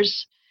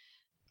sister's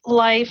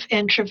life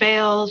and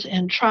travails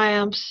and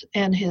triumphs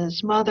and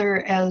his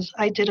mother as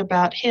I did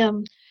about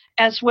him,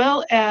 as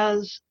well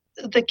as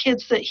the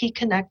kids that he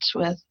connects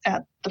with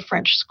at the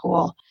French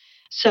school.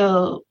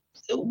 So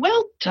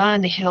well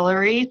done,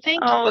 Hillary.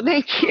 Thank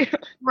you.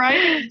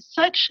 Right?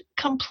 Such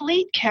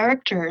complete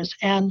characters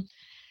and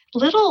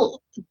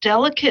little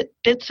delicate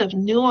bits of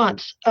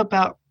nuance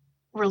about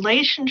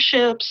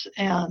relationships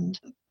and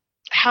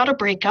how to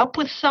break up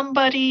with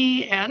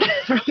somebody and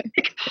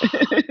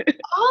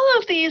all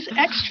of these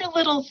extra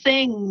little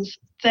things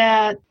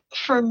that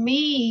for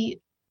me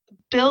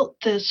built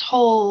this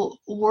whole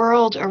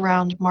world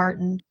around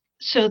Martin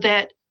so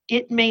that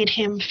it made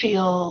him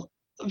feel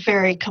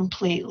very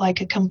complete,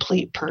 like a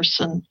complete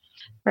person.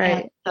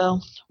 Right. And so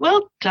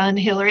well done,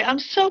 Hillary. I'm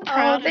so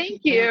proud of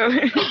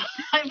you.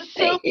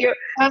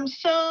 I'm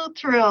so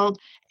thrilled.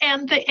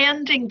 And the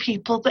ending,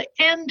 people, the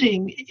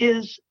ending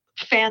is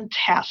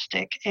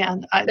fantastic.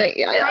 And I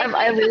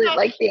really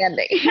like the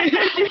ending.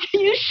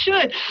 You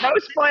should. No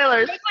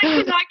spoilers. I'd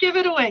like to not give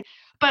it away.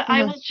 But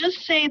I will just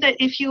say that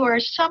if you are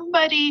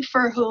somebody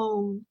for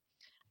whom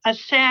a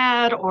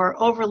sad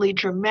or overly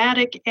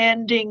dramatic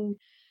ending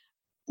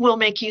will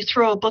make you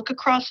throw a book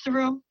across the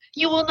room,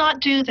 you will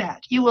not do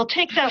that. You will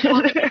take that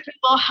book, you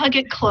will hug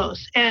it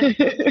close, and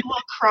you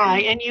will cry,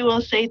 and you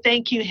will say,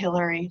 thank you,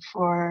 Hillary,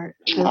 for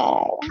this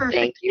perfect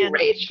thank you,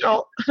 ending.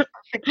 Rachel.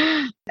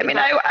 I mean,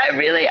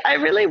 I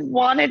really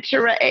wanted to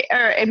write,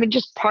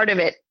 just part of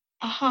it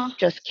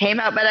just came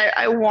out, but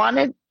I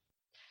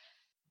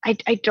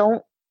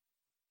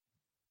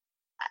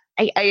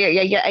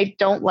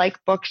don't like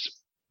books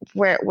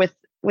with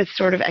with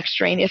sort of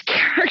extraneous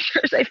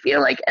characters. I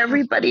feel like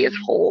everybody is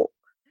whole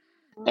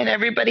and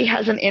everybody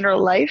has an inner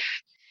life.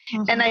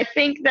 Mhm. And I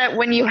think that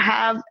when you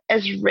have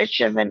as rich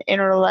of an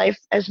inner life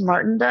as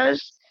Martin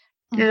does,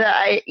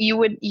 that you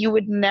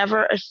would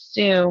never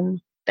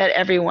assume that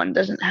everyone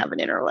doesn't have an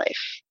inner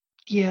life.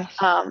 Yes.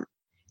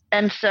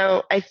 And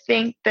so I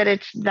think that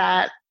it's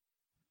that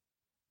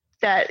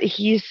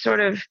he's sort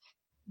of,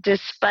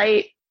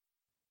 despite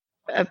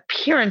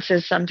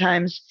appearances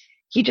sometimes,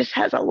 he just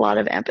has a lot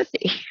of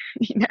empathy,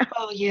 you know?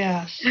 Oh,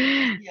 yes.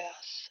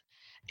 Yes.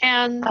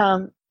 And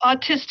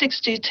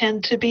autistics do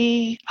tend to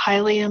be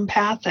highly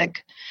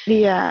empathic.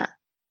 Yeah.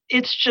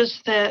 It's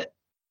just that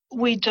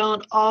we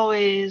don't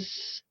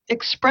always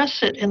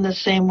express it in the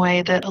same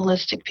way that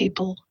holistic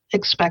people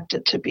expect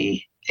it to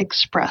be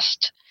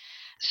expressed.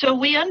 So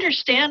we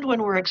understand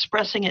when we're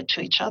expressing it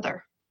to each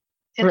other.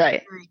 It's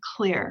Right. very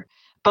clear.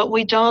 But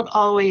we don't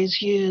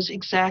always use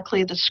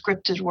exactly the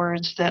scripted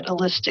words that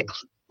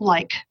holistics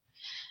like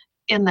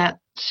in that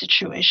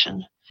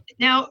situation.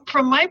 Now,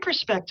 from my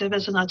perspective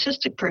as an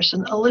autistic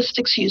person,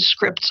 holistics use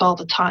scripts all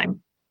the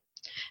time.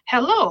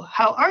 Hello,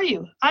 how are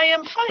you? I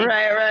am fine.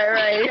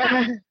 Right.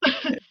 Yeah.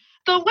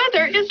 The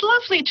weather is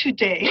lovely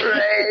today.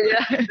 Right.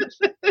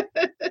 Yeah.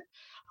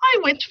 I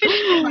went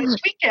fishing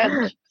last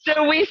weekend.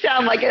 So we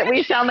sound like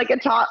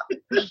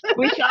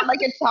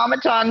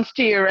automatons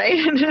to you,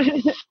 right?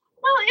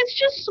 Well, it's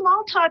just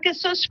small talk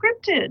is so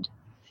scripted.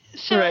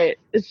 So, right.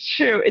 It's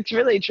true. It's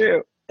really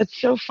true.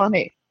 It's so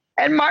funny.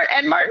 And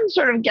Martin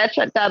sort of gets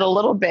at that a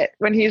little bit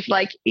when he's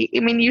like, I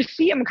mean, you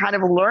see him kind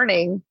of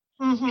learning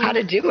how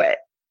to do it.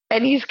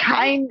 And he's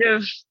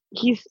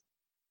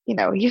you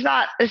know, he's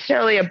not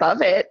necessarily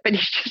above it, but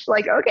he's just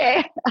like,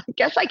 okay, I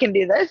guess I can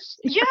do this.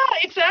 Yeah,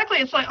 exactly.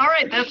 It's like, all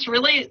right, that's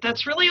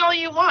really all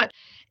you want.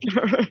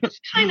 It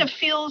kind of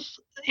feels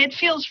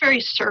very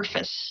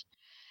surface.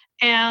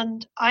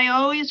 And I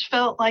always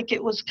felt like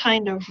it was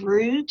kind of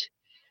rude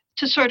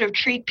to sort of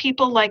treat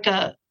people like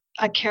a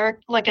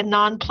character, like a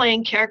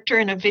non-playing character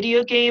in a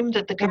video game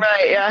that the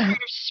computer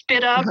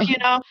spit up, you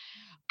know.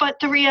 But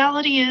the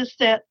reality is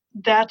that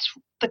that's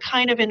the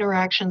kind of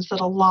interactions that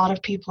a lot of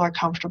people are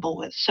comfortable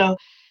with. So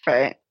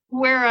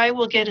where I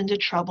will get into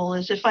trouble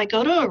is if I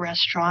go to a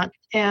restaurant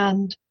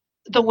and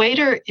the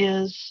waiter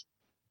is,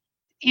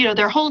 you know,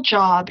 their whole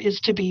job is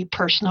to be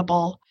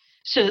personable.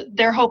 So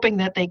they're hoping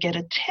that they get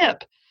a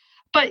tip.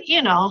 But,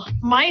 you know,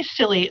 my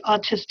silly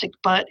autistic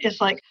butt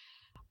is like,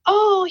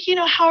 oh, you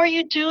know, how are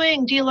you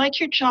doing? Do you like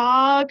your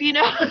job? You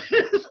know,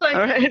 it's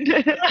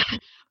like,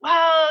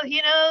 wow,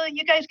 you know,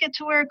 you guys get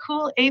to wear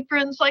cool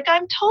aprons. Like,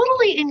 I'm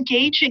totally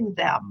engaging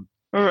them.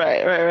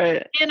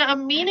 Right. In a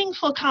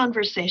meaningful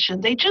conversation.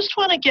 They just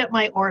want to get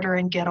my order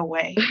and get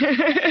away.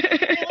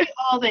 That's really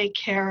all they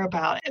care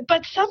about.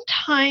 But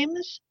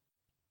sometimes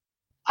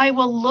I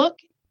will look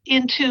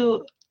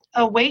into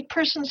a wait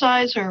person's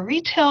eyes or a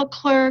retail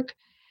clerk,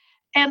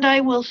 and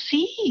I will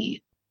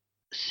see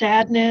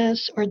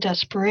sadness or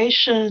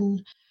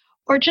desperation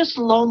or just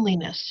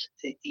loneliness.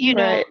 You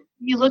know,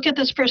 you look at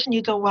this person,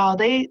 you go, wow,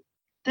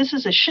 this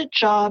is a shit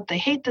job. They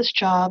hate this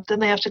job. Then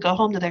they have to go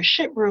home to their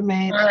shit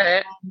roommates.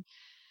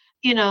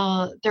 You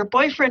know, their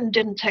boyfriend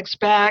didn't text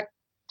back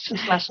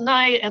since last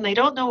night and they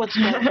don't know what's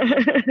going on.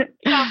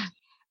 You know,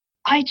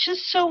 I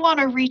just so want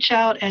to reach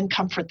out and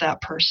comfort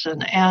that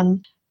person.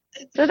 And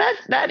so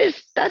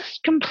that's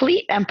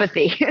complete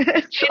empathy.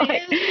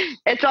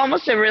 It's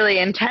almost a really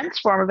intense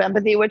form of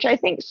empathy, which I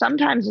think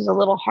sometimes is a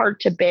little hard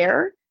to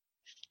bear,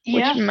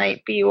 which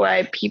might be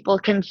why people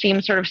can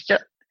seem sort of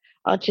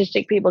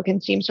autistic people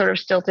can seem sort of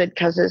stilted,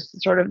 because it's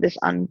sort of this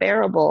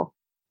unbearable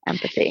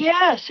empathy.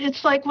 Yes,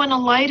 it's like when a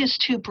light is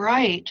too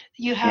bright,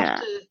 you have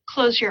to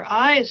close your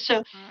eyes.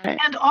 So,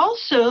 and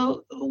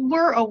also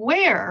we're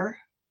aware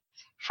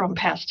from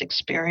past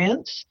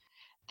experience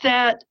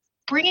that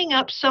bringing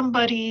up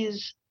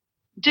somebody's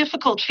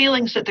difficult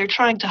feelings that they're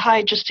trying to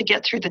hide just to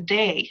get through the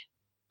day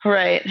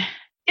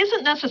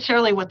isn't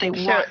necessarily what they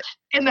want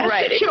in that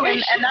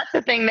situation. And that's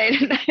the thing,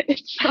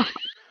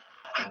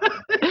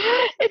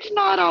 it's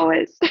not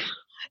always.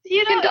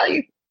 You know,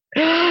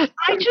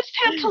 I just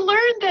had to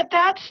learn that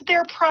that's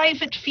their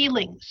private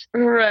feelings.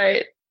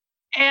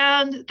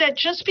 And that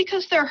just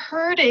because they're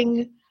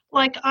hurting,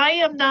 like I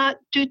am not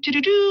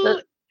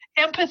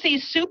empathy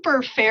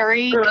super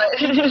fairy.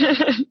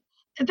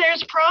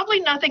 There's probably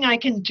nothing I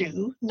can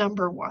do,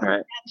 number one.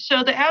 And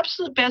so the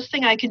absolute best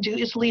thing I can do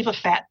is leave a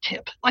fat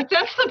tip. Like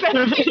that's the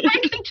best thing I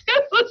can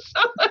do.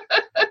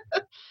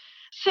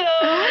 So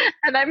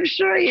and I'm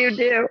sure you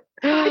do.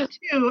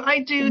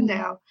 I do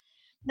now.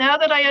 Now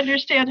that I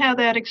understand how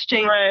that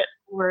exchange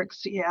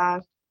works,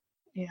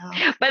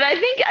 But I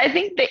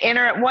think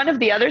one of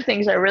the other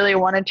things I really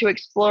wanted to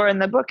explore in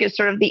the book is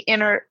sort of the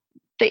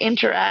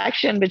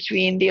interaction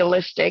between the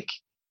holistic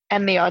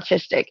and the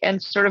autistic,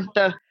 and sort of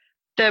the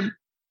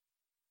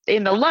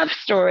in the love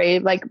story,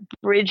 like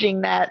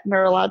bridging that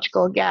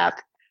neurological gap,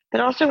 but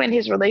also in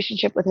his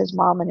relationship with his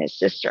mom and his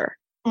sister,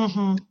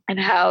 and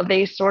how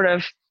they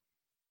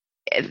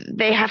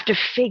have to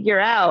figure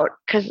out,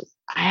 because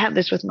I have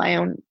this with my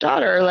own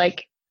daughter,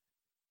 like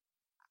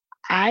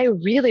I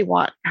really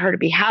want her to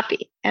be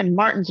happy. And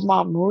Martin's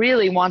mom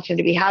really wants him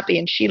to be happy,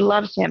 and she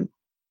loves him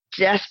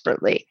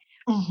desperately.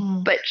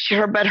 Mm-hmm.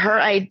 But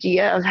her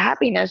idea of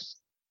happiness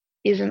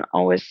isn't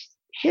always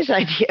his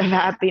idea of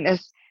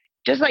happiness.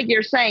 Just like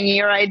you're saying,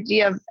 your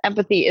idea of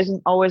empathy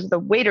isn't always the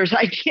waiter's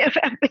idea of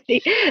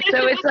empathy.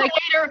 So it's like,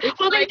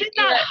 well, they did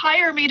not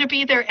hire me to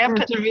be their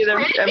empathy.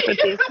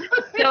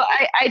 So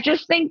I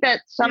just think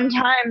that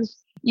sometimes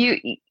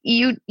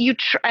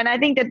and I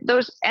think that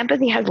those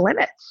empathy has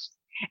limits.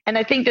 And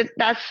I think that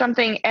that's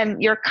something, and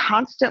you're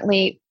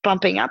constantly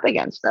bumping up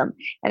against them.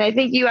 And I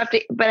think you have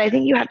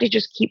to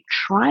just keep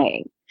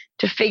trying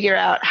to figure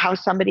out how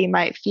somebody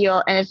might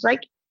feel. And it's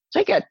like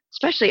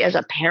especially as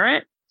a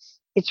parent,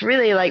 it's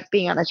really like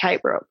being on a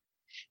tightrope,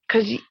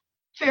 because you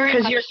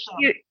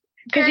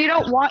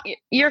don't want,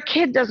 your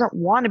kid doesn't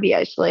want to be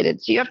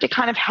isolated. So you have to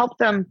kind of help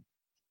them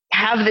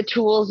have the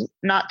tools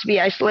not to be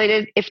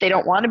isolated if they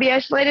don't want to be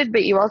isolated,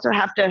 but you also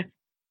have to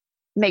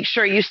make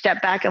sure you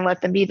step back and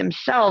let them be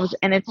themselves.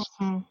 And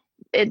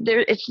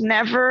it's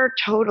never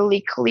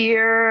totally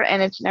clear,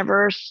 and it's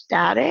never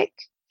static.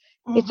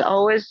 Mm-hmm. It's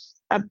always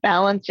a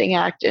balancing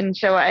act. And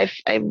so I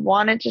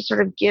wanted to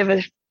sort of give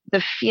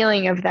the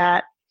feeling of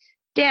that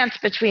dance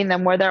between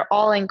them, where they're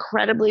all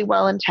incredibly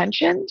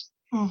well-intentioned,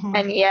 mm-hmm.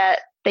 and yet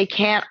they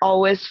can't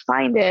always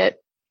find it.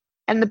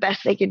 And the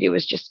best they can do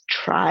is just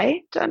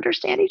try to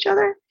understand each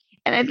other.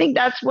 And I think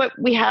that's what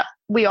we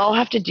all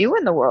have to do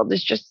in the world,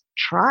 is just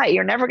try.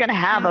 You're never going to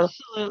have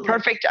Absolutely. A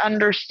perfect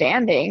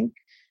understanding.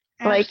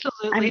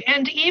 Absolutely.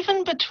 And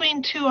even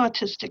between two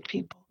autistic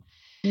people.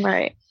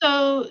 Right.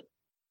 So,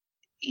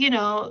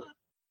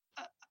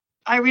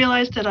 I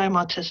realized that I'm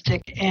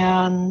autistic,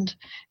 and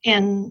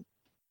in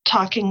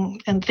talking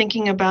and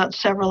thinking about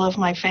several of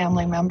my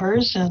family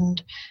members,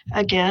 and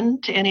again,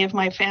 to any of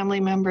my family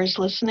members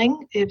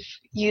listening, if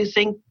you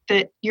think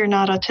that you're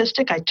not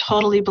autistic, I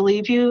totally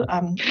believe you.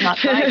 I'm not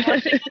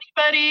diagnosing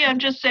anybody. I'm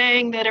just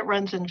saying that it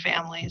runs in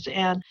families.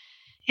 And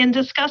in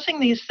discussing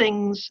these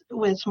things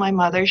with my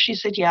mother, she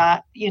said,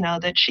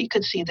 that she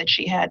could see that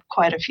she had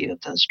quite a few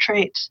of those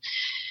traits.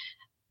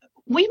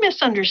 We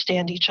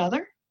misunderstand each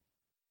other.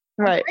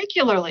 Right.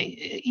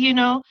 Regularly,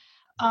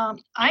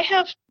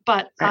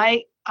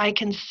 I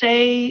can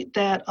say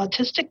that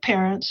autistic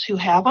parents who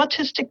have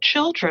autistic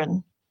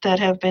children that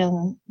have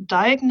been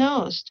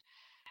diagnosed,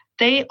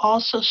 they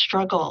also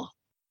struggle.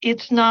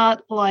 It's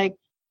not like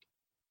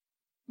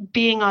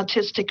being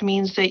autistic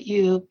means that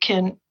you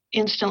can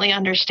instantly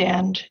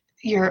understand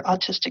your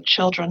autistic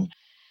children,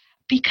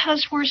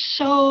 because we're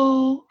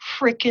so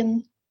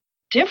freaking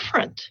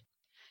different.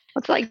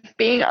 It's like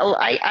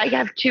I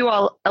have two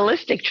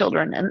allistic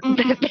children, and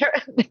mm-hmm.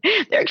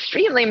 they're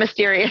extremely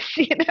mysterious.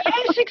 Yes,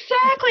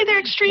 exactly. They're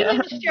extremely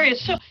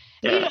mysterious. So,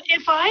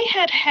 if I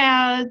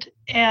had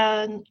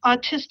an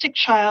autistic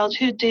child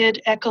who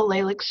did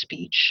echolalic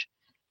speech,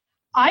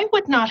 I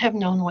would not have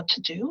known what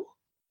to do.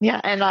 Yeah,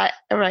 and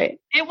right.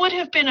 It would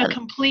have been a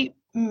complete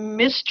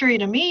mystery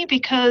to me,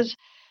 because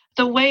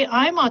the way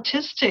I'm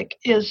autistic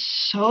is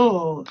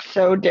so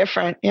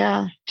different.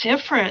 Yeah.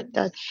 Different.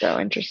 That's so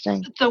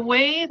interesting. The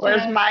way that,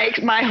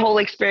 whereas my whole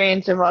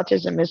experience of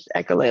autism is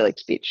echolalic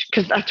speech,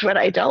 because that's what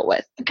I dealt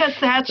with. Because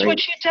that's what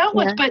you dealt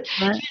with. But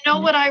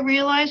what I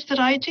realized that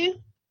I do?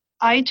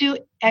 I do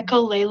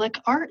echolalic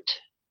art.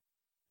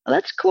 Well,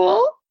 that's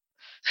cool.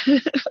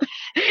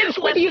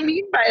 What do you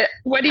mean by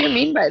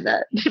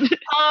that?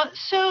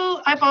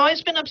 So I've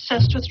always been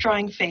obsessed with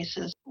drawing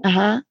faces.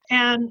 Uh-huh.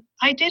 And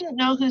I didn't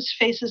know whose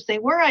faces they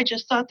were. I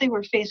just thought they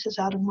were faces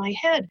out of my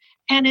head.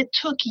 And it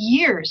took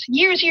years,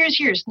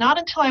 not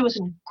until I was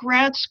in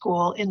grad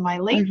school in my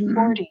late mm-hmm.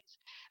 40s,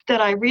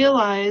 that I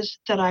realized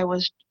that I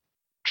was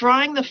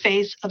drawing the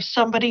face of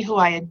somebody who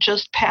I had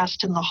just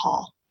passed in the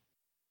hall.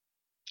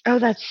 Oh,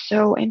 that's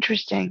so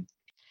interesting.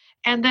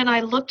 And then I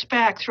looked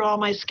back through all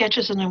my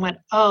sketches, and I went,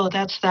 oh,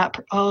 that's that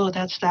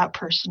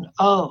person.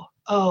 Oh.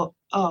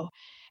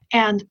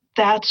 And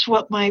that's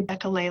what my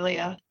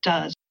echolalia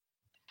does.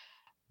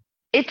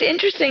 It's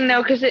interesting,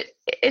 though, because it's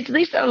at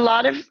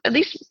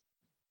least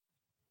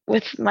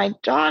with my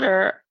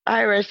daughter,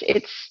 Iris,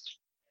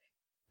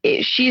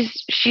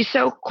 she's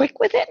so quick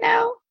with it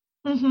now,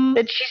 mm-hmm.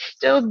 that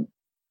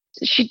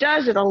she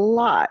does it a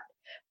lot,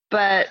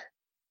 but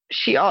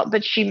she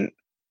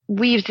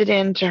weaves it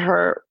into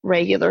her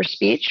regular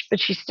speech, but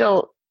she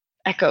still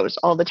echoes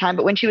all the time.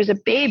 But when she was a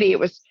baby, it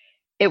was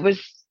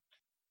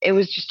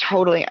just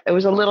totally, it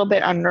was a little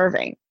bit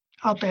unnerving.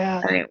 How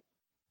bad? It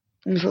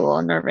was a little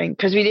unnerving,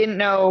 because we didn't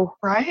know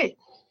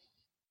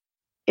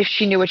if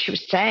she knew what she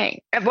was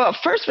saying. Well,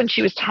 first, when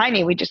she was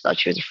tiny, we just thought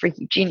she was a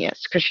freaky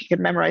genius, because she could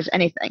memorize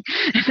anything.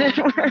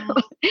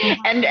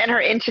 Mm-hmm. and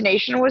her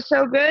intonation was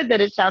so good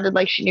that it sounded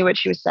like she knew what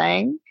she was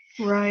saying.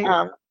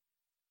 Right.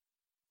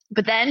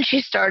 But then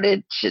she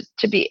started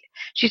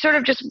she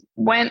started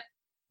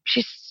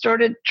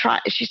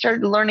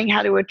learning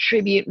how to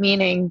attribute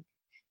meaning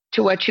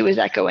to what she was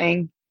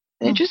echoing.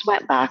 And it just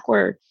went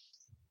backwards.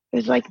 It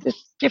was like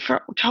this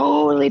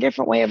totally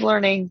different way of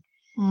learning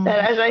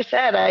that, as I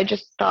said, I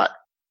just thought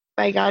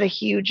I got a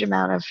huge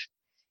amount of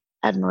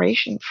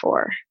admiration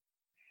for.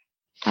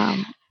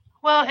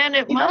 Well, and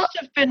it must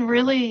have been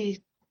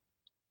really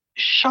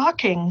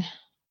shocking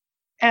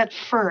at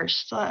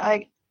first.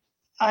 I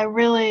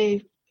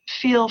really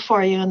feel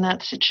for you in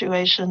that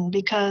situation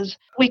because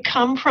we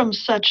come from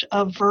such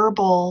a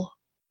verbal,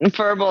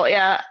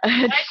 yeah,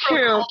 it's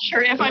true.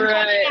 If I'm talking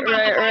about the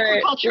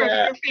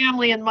microculture of your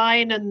family and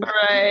mine, and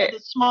the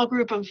small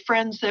group of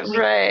friends that we were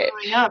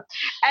growing up,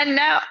 and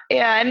now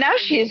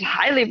she's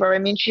highly verbal. I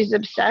mean, she's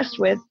obsessed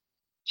with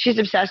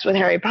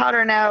Harry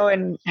Potter now,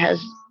 and has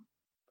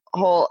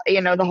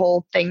the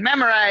whole thing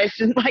memorized,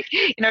 and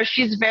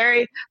she's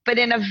but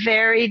in a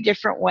very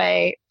different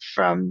way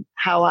from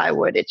how I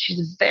would.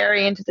 She's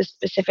very into the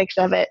specifics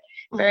of it,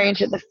 very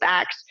into the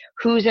facts,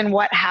 who's in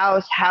what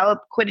house, how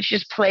Quidditch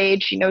is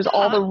played. She knows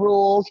all the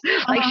rules.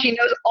 She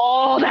knows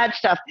all that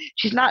stuff.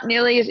 She's not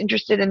nearly as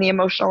interested in the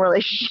emotional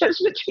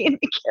relationships between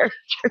the characters.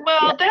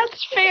 Well,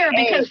 that's fair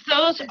because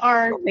those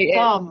are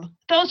dumb.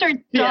 Those are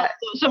dumb,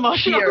 those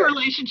emotional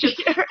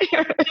relationships.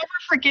 Never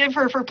forgive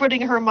her for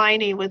putting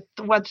Hermione with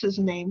what's his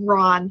name,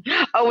 Ron.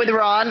 Oh, with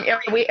Ron, yeah,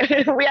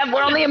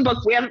 we're only in book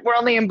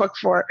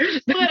 4.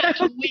 What a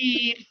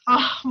dweeb!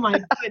 Oh my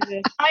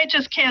goodness, I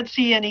just can't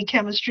see any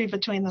chemistry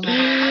between them.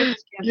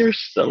 You're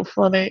so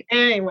funny.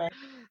 Anyway,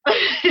 but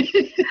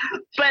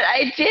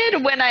I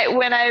did when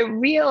I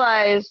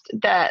realized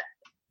that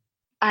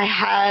I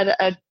had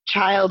a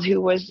child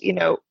who was,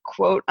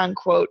 quote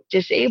unquote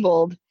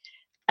disabled.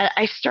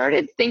 I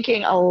started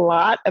thinking a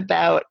lot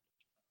about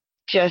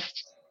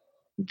just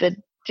the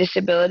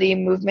disability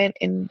movement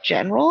in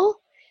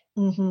general,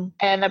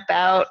 and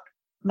about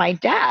my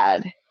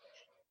dad,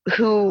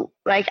 who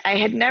I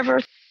had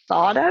never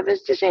thought of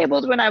as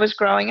disabled when I was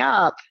growing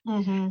up.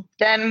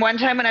 Then one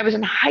time when I was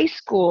in high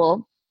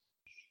school,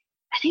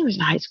 I think it was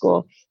in high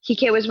school,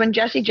 it was when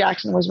Jesse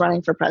Jackson was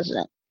running for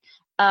president.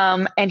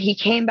 And he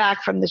came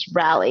back from this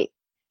rally.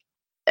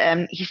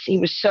 And he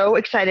was so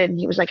excited, and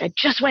he was like, I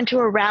just went to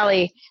a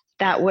rally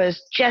that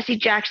was Jesse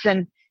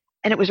Jackson,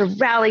 and it was a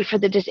rally for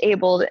the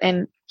disabled.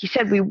 And he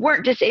said we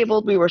weren't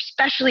disabled, we were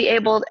specially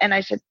abled. And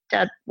I said,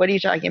 Dad, what are you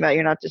talking about?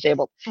 You're not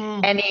disabled.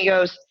 And he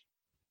goes,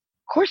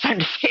 of course I'm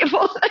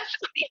disabled. I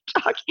said, what are you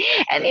talking?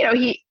 And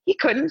he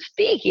couldn't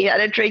speak. He had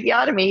a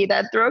tracheotomy. He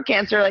had throat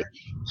cancer.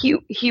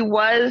 He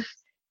was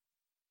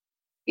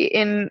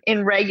in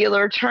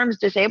regular terms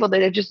disabled.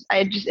 That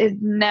it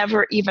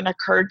never even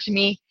occurred to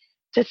me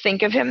to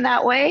think of him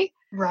that way.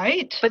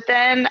 Right. But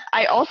then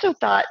I also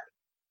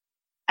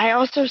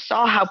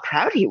saw how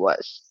proud he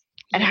was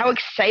and how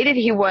excited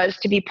he was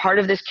to be part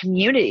of this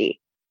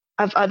community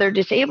of other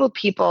disabled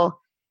people.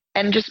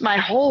 And just my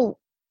whole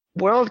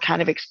world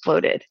kind of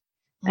exploded.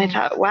 And I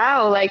thought,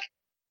 wow,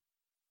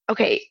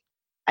 okay,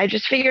 I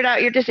just figured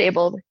out you're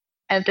disabled.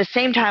 And at the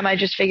same time, I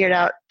just figured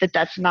out that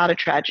that's not a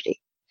tragedy.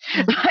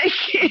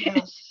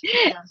 Yes.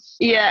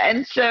 Yeah.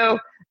 And so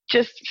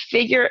just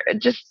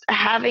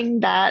having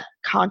that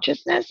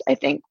consciousness, I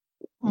think,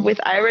 with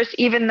Iris,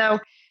 even though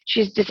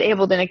she's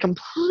disabled in a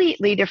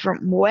completely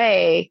different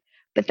way,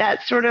 but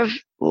that sort of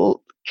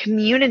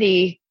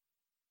community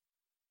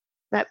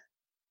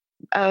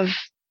of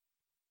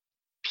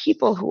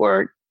people who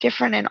are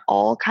different in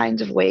all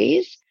kinds of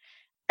ways,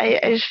 I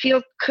just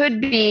feel could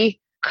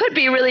be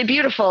really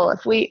beautiful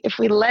if we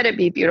let it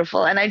be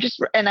beautiful. And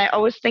I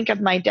always think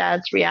of my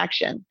dad's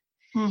reaction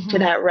to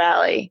that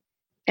rally,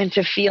 and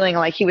to feeling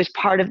like he was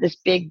part of this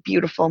big,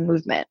 beautiful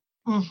movement.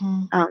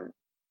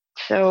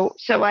 So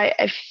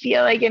I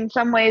feel like in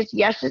some ways,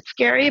 yes, it's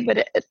scary,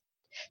 but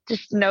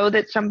just know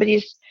that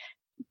somebody's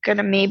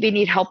gonna maybe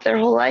need help their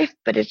whole life.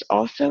 But it's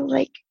also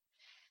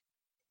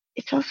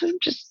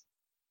just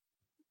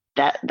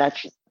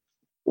that's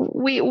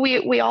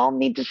we all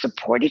need to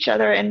support each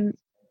other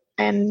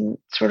and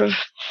sort of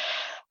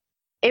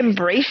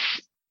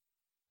embrace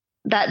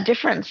that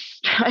difference.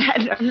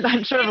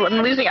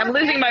 I'm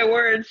losing my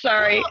words.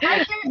 Sorry.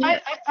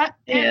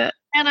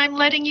 And I'm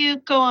letting you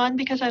go on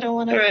because I don't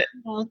want to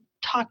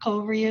talk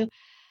over you.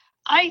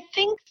 I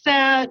think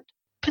that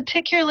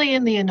particularly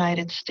in the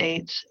United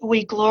States,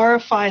 we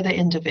glorify the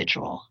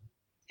individual.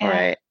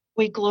 Right.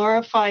 We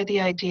glorify the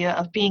idea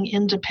of being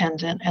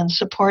independent and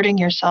supporting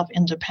yourself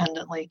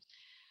independently,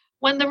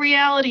 when the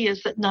reality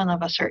is that none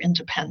of us are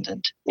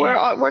independent.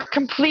 We're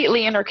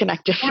completely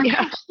interconnected. We're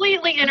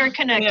completely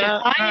interconnected.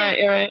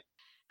 Right.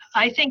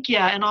 I think,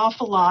 an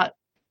awful lot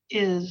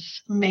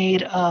is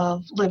made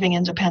of living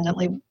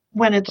independently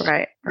when it's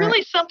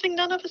really something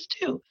none of us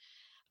do.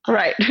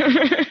 Right.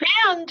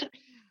 And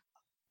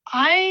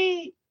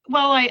I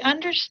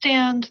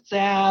understand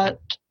that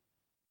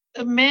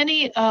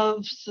many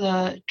of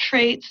the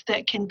traits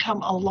that can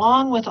come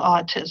along with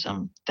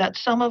autism that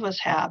some of us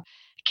have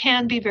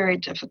can be very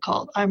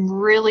difficult. I'm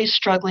really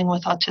struggling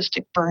with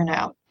autistic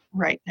burnout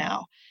right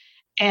now.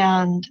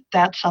 And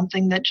that's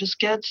something that just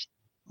gets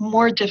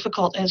more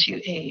difficult as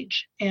you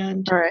age.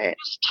 And you're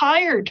just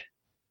tired.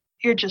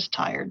 You're just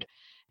tired.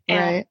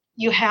 And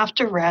you have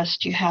to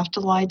rest. You have to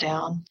lie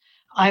down.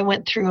 I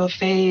went through a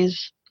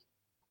phase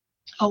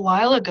a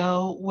while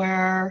ago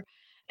where,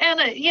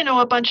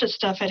 a bunch of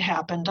stuff had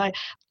happened.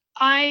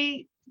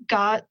 I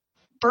got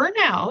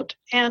burnout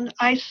and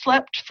I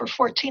slept for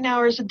 14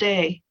 hours a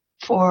day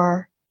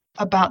for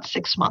about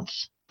 6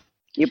 months.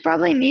 You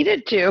probably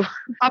needed to.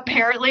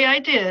 Apparently I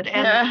did.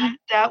 And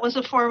that was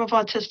a form of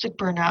autistic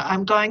burnout.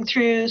 I'm going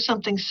through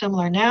something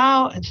similar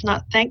now. It's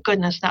not, thank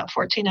goodness, not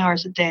 14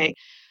 hours a day.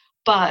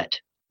 But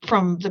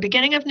from the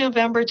beginning of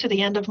November to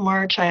the end of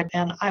March,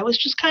 I was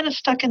just kind of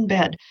stuck in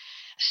bed.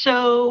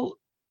 So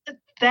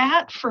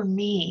that for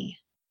me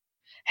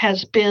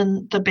has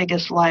been the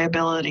biggest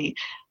liability.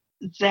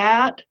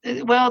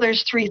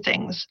 There's three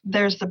things.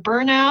 There's the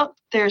burnout,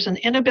 there's an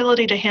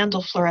inability to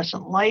handle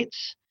fluorescent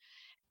lights,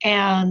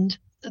 and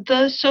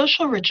the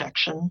social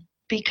rejection,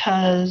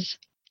 because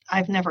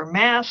I've never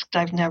masked,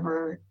 I've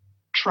never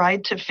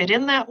tried to fit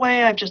in that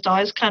way. I've just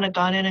always kind of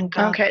gone in and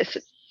gone. Okay, so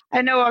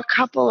I know a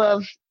couple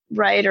of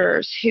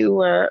writers who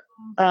were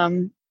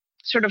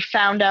sort of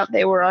found out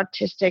they were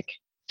autistic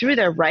through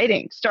their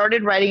writing,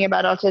 started writing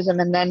about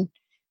autism, and then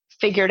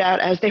figured out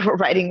as they were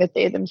writing that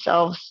they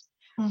themselves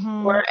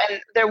were,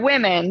 and they're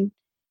women,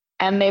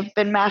 and they've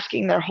been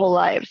masking their whole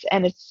lives,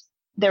 and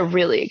they're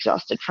really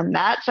exhausted from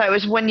that. So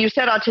when you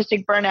said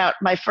autistic burnout,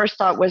 my first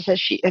thought was,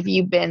 have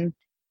you been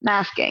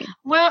masking?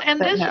 Well, and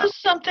this is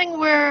something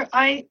where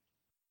I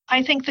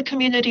think the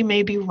community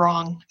may be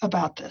wrong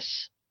about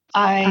this.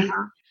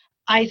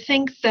 I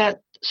think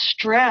that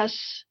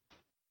stress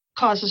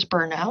causes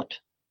burnout.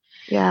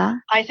 Yeah.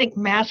 I think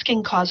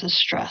masking causes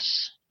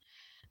stress.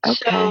 Okay.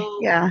 So,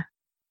 yeah.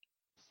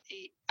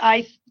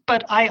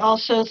 But I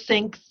also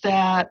think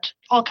that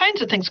all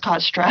kinds of things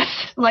cause stress,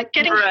 like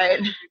getting right.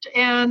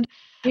 and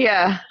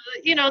yeah,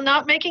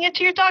 not making it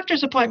to your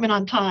doctor's appointment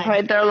on time.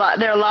 Right. There are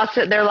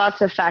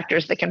lots of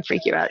factors that can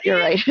freak you out. You're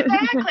right.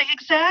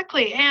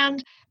 Exactly.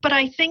 But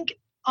I think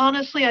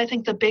honestly,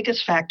 the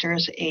biggest factor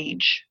is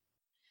age,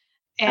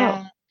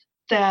 and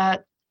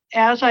that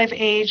as I've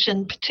aged,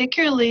 and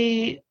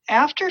particularly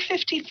after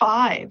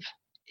 55,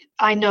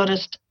 I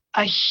noticed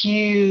a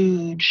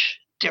huge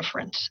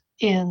difference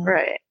in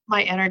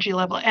my energy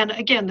level. And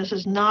again, this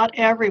is not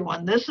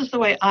everyone. This is the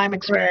way I'm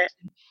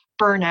experiencing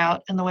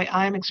burnout and the way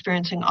I'm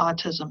experiencing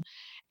autism.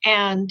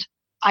 And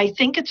I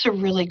think it's a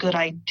really good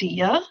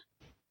idea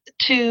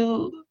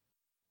to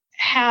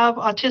have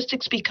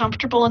autistics be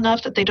comfortable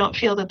enough that they don't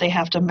feel that they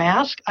have to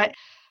mask.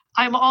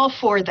 I'm all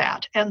for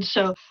that. And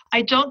so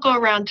I don't go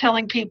around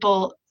telling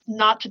people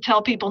not to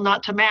tell people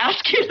not to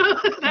mask.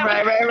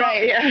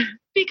 Right. Yeah.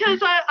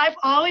 Because I've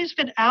always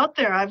been out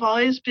there. I've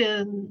always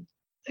been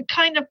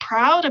kind of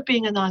proud of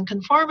being a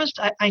nonconformist.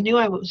 I knew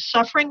I was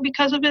suffering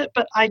because of it,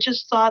 but I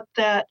just thought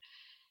that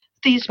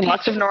these people,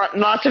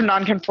 lots of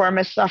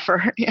nonconformists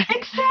suffer. Yeah.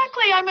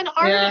 Exactly. I'm an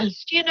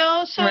artist,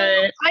 so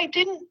I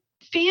didn't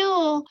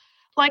feel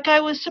like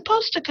I was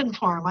supposed to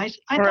conform. I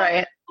thought I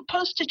was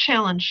supposed to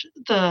challenge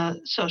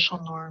the social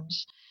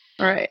norms.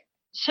 Right.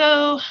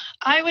 So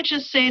I would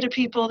just say to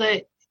people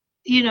that,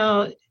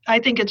 I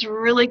think it's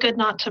really good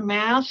not to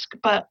mask,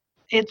 but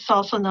it's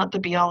also not the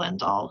be all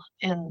end all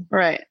in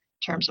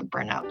terms of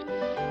burnout.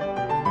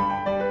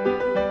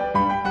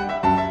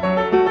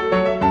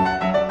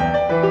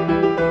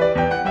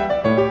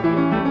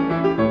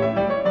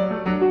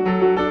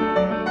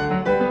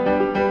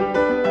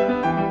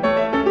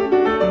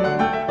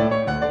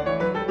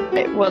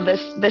 Well,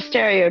 the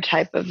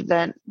stereotype of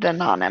the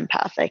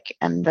non-empathic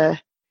and the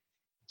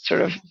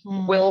sort of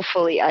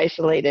willfully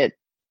isolated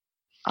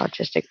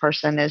autistic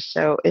person is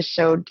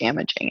so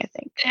damaging, I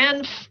think.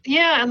 And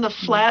and the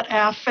flat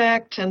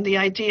affect and the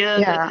idea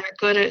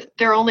that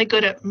they're only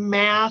good at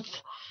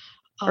math.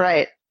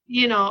 Right.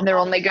 They're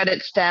only good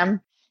at STEM.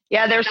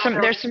 Yeah, there's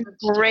some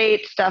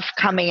great stuff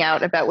coming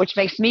out about, which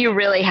makes me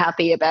really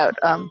happy about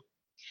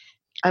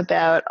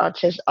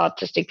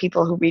autistic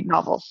people who read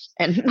novels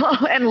and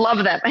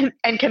love them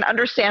and can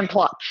understand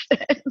plots.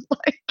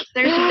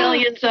 There's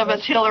millions of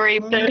us, Hillary,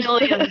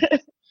 millions.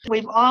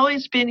 We've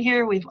always been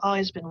here. We've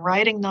always been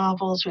writing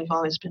novels. We've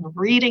always been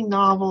reading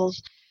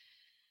novels.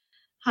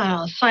 I don't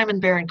know, Simon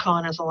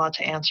Baron-Cohen has a lot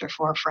to answer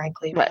for,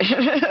 frankly. Right.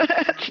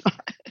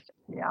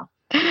 Yeah.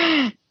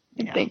 I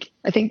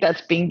think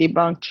that's being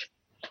debunked.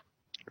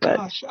 But,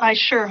 gosh, I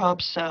sure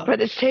hope so.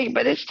 But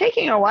it's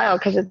taking a while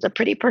because it's a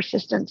pretty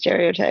persistent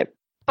stereotype.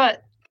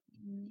 But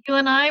you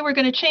and I, we're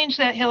going to change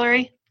that,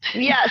 Hillary.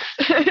 Yes.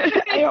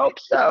 I hope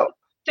so.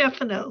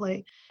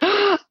 Definitely.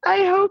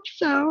 I hope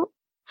so.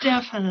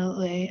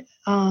 Definitely.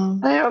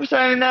 I hope so.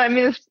 I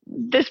mean,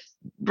 this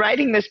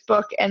writing this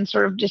book and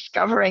sort of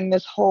discovering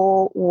this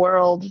whole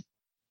world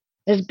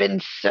has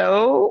been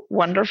so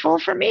wonderful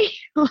for me.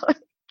 So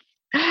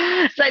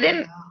I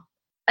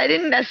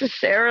didn't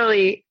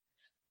necessarily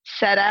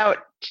set out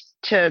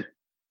to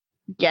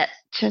get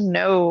to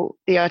know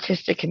the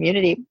autistic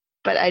community,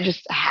 but I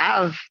just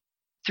have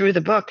through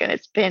the book, and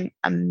it's been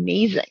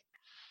amazing.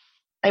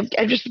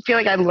 I just feel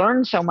like I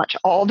learned so much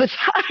all the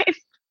time.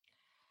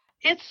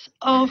 It's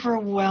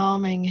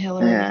overwhelming,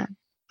 Hillary. Yeah.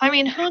 I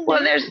mean, who knew?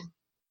 Well,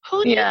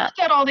 who knew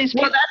that all these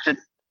people?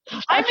 Well,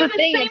 I'm in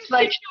the same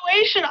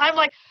situation. I'm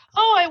like,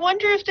 I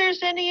wonder if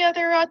there's any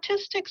other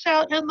autistics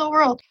out in the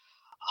world.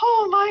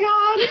 Oh my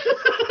God.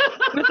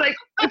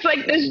 It's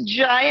like this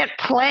giant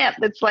plant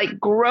that's like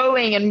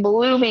growing and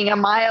blooming a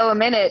mile a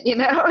minute, you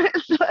know?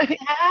 It's like,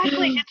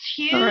 Exactly. It's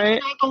huge.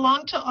 right. I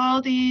belong to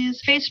all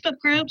these Facebook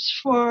groups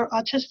for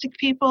autistic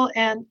people,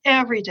 and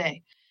every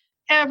day,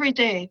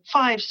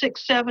 5,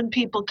 6, 7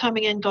 people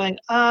coming in going,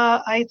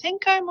 I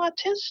think I'm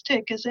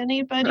autistic. Is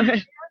anybody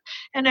here?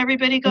 And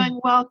everybody going,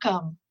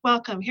 welcome,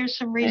 welcome. Here's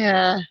some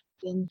resources.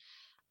 Yeah. And,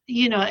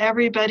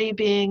 everybody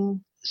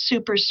being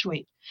super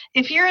sweet.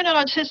 If you're in an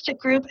autistic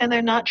group and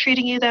they're not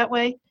treating you that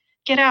way,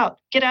 get out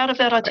of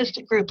that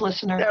autistic group,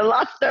 listener. There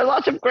are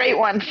lots of great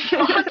ones.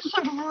 Lots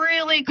of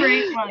really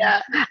great ones.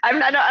 Yeah,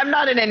 I'm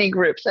not in any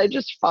groups. I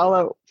just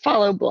follow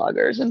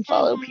bloggers and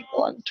follow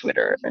people on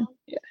Twitter. And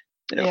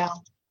I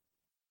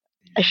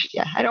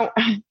don't.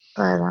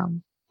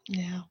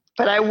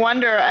 But I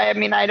wonder. I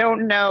mean, I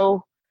don't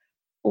know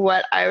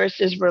what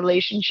Iris's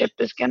relationship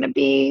is going to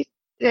be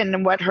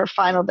and what her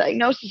final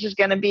diagnosis is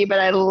going to be. But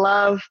I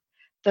love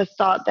the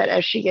thought that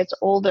as she gets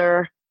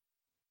older,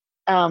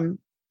 and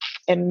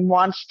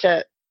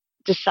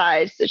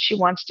decides that she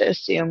wants to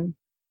assume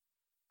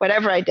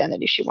whatever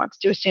identity she wants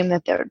to assume,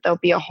 that there'll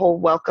be a whole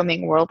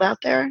welcoming world out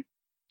there.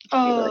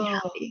 Really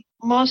happy.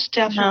 Most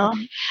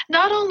definitely.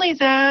 Not only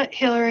that,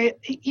 Hillary,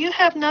 you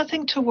have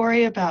nothing to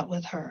worry about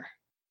with her.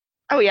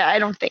 Oh yeah, I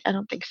don't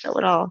think so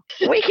at all.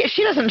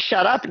 She doesn't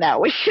shut up now.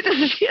 She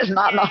does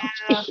not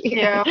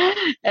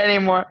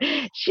anymore.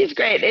 She's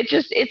great.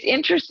 It's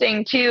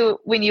interesting too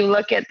when you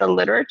look at the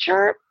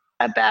literature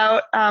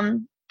about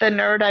the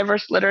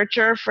neurodiverse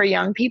literature for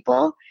young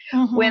people.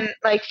 Mm-hmm. When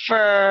like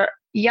for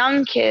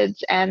young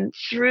kids and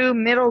through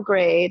middle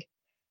grade,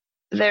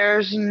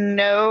 there's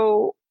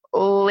no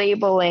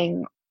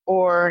labeling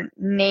or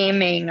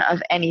naming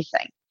of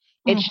anything.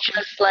 It's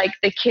just like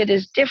the kid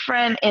is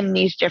different in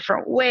these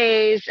different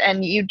ways,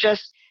 and you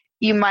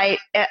might,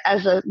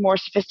 as a more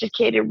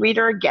sophisticated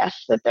reader,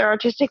 guess that they're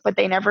autistic, but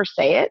they never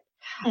say it.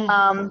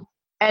 Mm-hmm.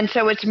 And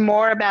so it's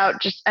more about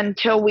just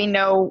until we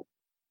know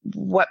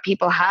what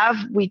people have,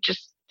 we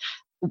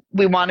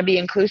want to be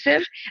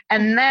inclusive.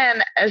 And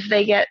then as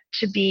you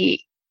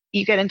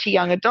get into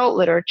young adult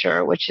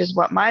literature, which is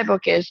what my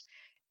book is,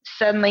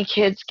 suddenly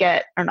kids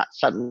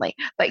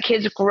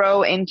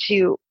grow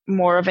into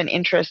more of an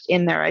interest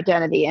in their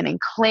identity and in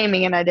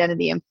claiming an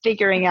identity and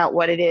figuring out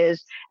what it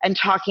is and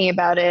talking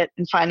about it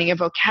and finding a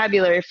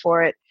vocabulary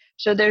for it.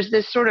 So there's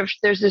this real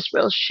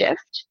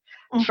shift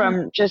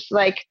from just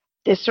like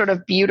this sort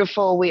of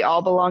beautiful, we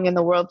all belong in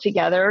the world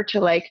together, to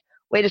like,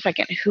 wait a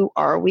second, who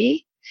are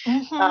we?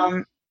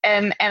 Mm-hmm.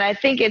 And I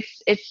think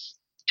it's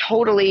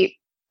totally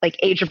like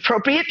age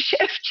appropriate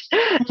shift.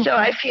 Mm-hmm. So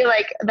I feel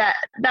like that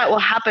will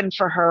happen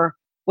for her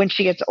when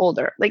she gets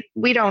older. Like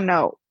we don't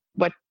know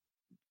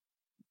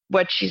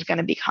what she's going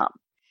to become,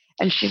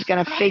 and she's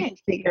going to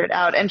figure it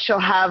out, and she'll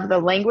have the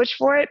language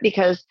for it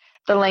because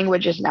the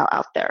language is now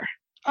out there.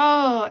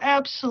 Oh,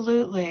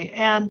 absolutely.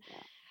 And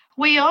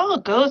we all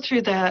go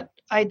through that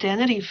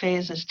identity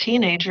phase as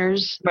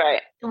teenagers,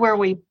 right? Where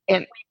we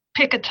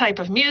pick a type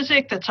of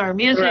music that's our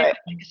music, right.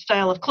 Like a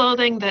style of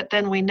clothing that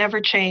then we never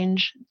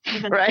change.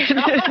 Even right.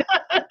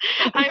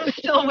 I'm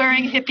still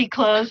wearing hippie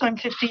clothes. I'm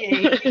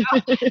 58.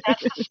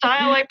 That's the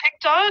style I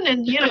picked on in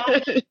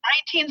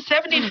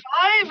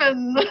 1975,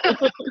 and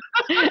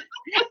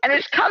and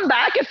it's come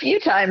back a few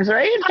times,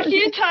 right? A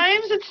few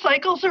times. It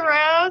cycles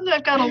around.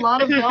 I've got a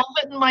lot of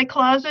velvet in my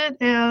closet,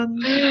 and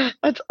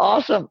that's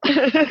awesome.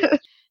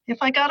 If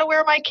I got to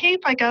wear my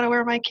cape, I got to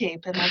wear my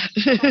cape, and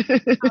that's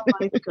how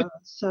life goes.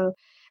 So.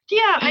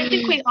 Yeah, I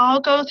think we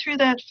all go through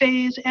that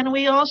phase, and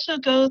we also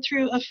go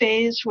through a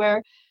phase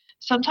where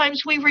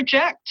sometimes we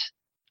reject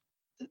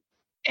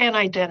an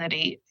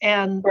identity,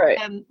 and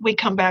we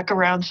come back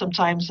around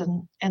sometimes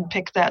and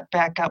pick that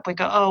back up. We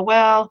go, oh,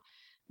 well,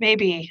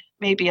 maybe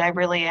I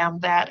really am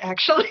that,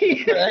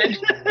 actually. Right.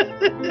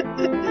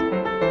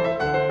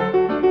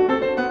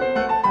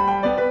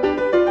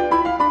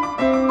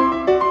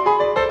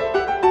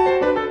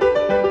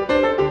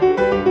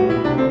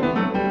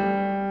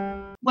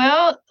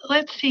 Well,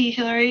 let's see,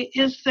 Hillary,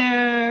 is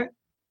there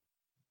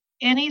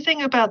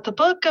anything about the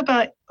book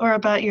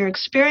about your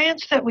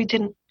experience that we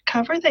didn't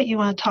cover that you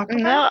want to talk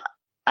about? No,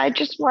 I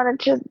just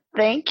wanted to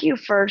thank you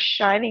for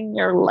shining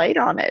your light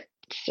on it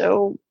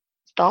so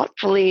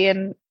thoughtfully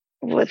and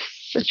with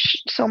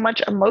so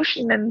much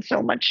emotion and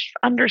so much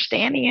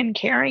understanding and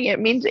caring. It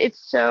means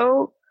it's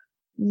so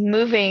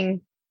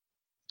moving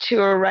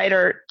to a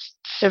writer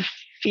to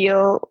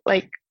feel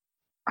like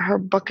her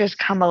book has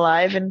come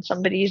alive in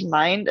somebody's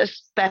mind,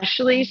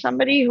 especially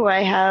somebody who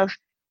I have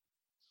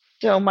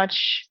so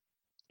much.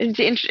 It's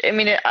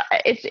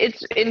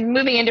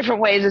moving in different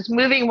ways. It's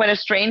moving when a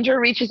stranger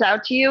reaches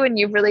out to you and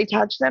you really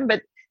touch them,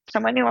 but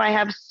someone who I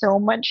have so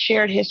much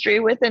shared history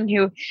with and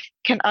who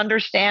can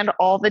understand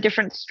all the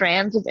different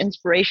strands of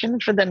inspiration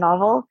for the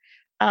novel.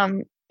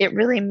 It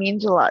really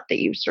means a lot that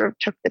you sort of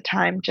took the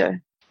time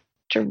to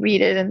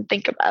read it and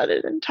think about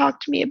it and talk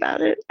to me about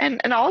it, and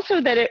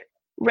also that it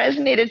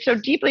resonated so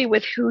deeply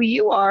with who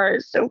you are.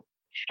 So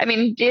I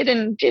mean, did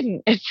and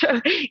didn't. It's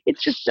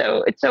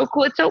so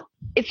cool.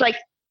 It's like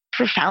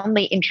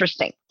profoundly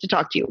interesting to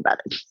talk to you about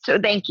it. So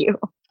thank you.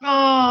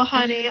 Oh,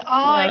 honey,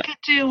 all I could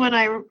do when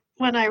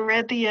I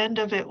read the end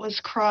of it was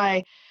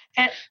cry.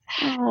 And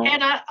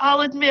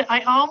I'll admit, I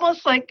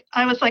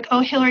was like,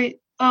 oh, Hillary,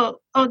 oh,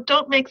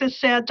 don't make this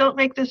sad. Don't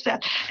make this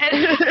sad.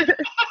 And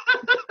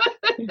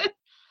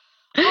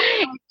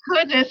oh my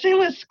goodness, it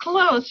was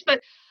close,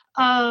 but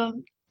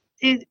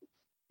it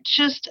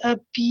just a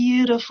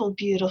beautiful,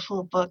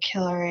 beautiful book,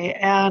 Hillary.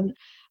 And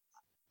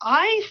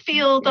I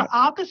feel the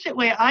opposite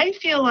way. I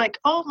feel like,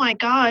 oh my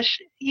gosh,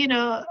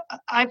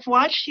 I've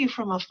watched you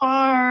from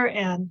afar,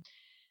 and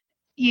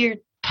you're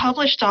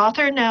published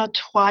author now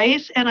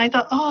twice. And I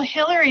thought, oh,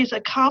 Hillary's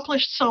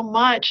accomplished so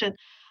much. And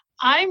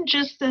I'm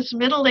just this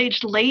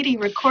middle-aged lady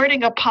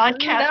recording a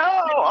podcast.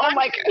 No, oh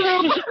my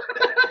God.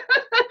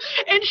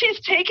 And she's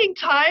taking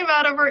time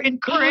out of her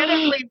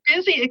incredibly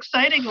busy,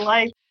 exciting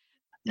life.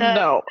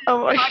 No.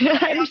 Oh my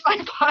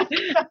God.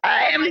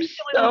 I am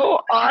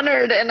so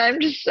honored, and I'm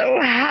just so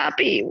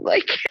happy.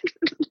 Like,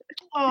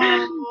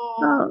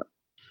 oh.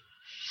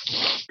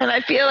 And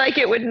I feel like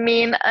it would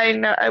mean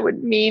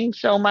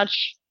so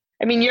much.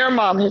 I mean, your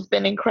mom has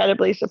been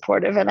incredibly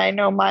supportive, and I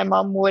know my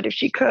mom would if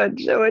she could.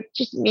 So it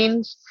just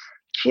means,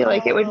 I feel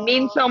like it would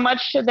mean so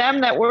much to them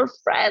that we're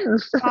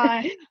friends.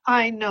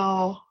 I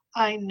know.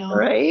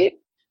 Right?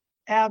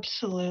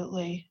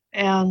 Absolutely.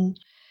 And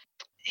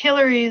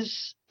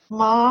Hillary's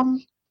mom,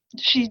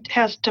 she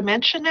has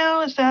dementia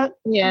now, is that?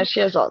 Yeah, she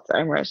has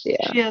Alzheimer's,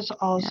 yeah. She has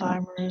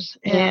Alzheimer's.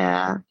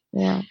 Yeah.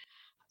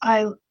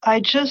 I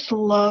just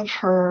love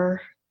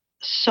her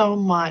so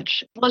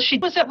much. Well, she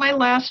was at my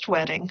last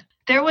wedding.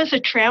 There was a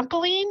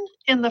trampoline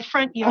in the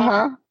front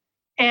yard,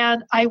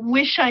 and I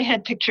wish I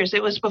had pictures.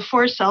 It was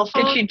before cell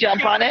phones. Did she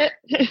jump on it?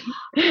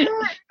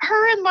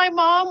 her and my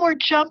mom were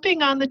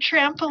jumping on the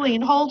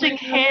trampoline, holding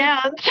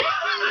hands.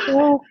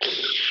 So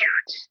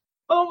cute.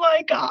 Oh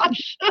my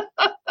gosh.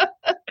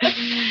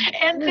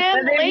 And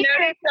then they've later,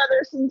 known each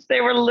other since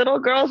they were little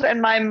girls,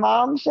 and my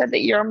mom said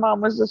that your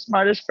mom was the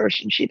smartest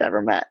person she'd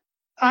ever met.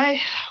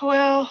 I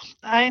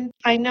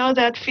know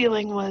that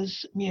feeling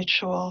was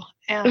mutual.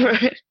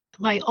 And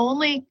my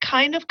only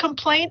kind of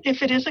complaint,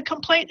 if it is a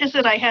complaint, is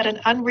that I had an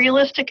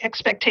unrealistic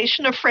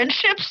expectation of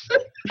friendships.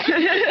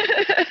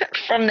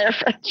 From their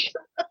friendship.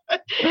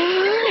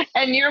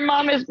 And your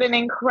mom has been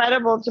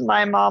incredible to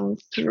my mom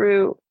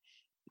through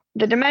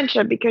the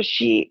dementia, because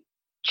she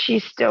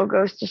still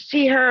goes to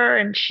see her,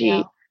 and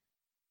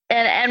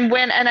and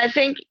I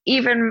think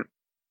even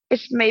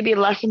it's maybe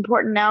less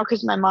important now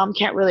because my mom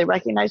can't really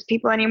recognize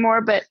people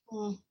anymore, but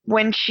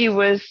when she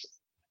was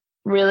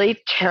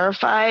really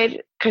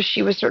terrified because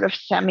she was sort of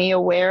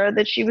semi-aware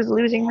that she was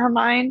losing her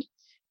mind,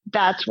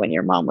 that's when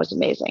your mom was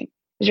amazing.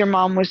 Because your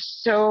mom was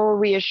so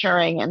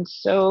reassuring and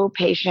so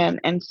patient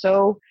and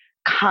so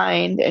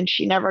kind, and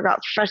she never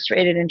got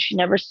frustrated, and she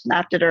never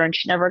snapped at her, and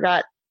she never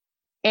got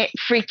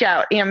freaked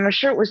out. I'm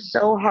sure it was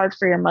so hard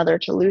for your mother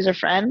to lose a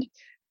friend,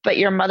 but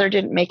your mother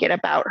didn't make it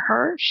about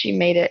her. She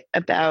made it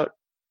about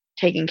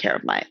taking care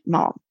of my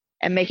mom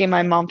and making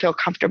my mom feel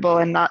comfortable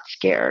and not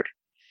scared.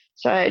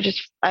 So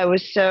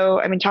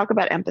talk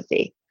about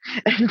empathy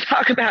and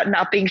talk about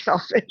not being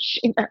selfish,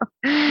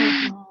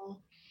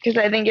 because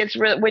I think it's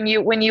really,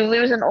 when you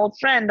lose an old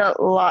friend, a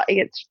lot,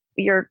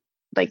 you're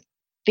like,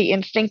 the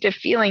instinctive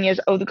feeling is,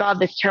 oh God,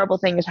 this terrible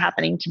thing is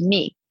happening to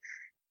me.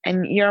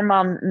 And your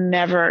mom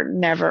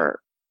never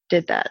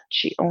did that.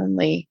 She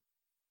only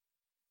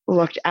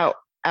looked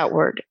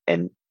outward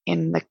and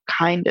in the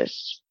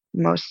kindest,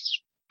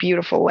 most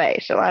beautiful way.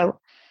 So I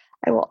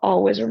will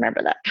always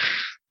remember that.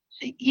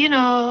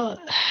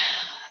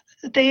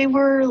 They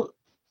were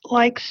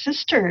like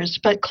sisters,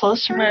 but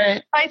closer,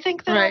 right. I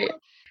think.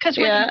 Because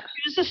when you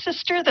choose a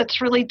sister, that's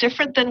really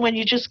different than when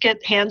you just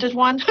get handed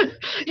one.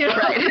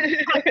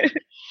 Right.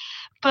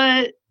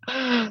 But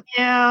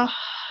yeah,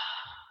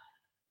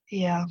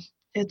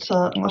 it's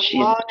a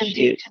long and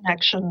deep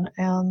connection,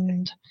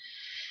 and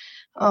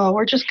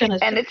we're just gonna.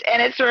 And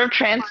it sort of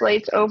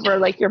translates over.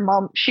 Like, your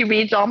mom, she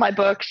reads all my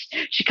books.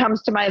 She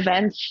comes to my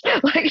events.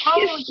 Like,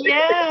 oh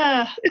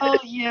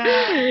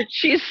yeah.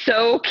 She's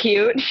so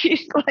cute.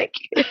 She's like,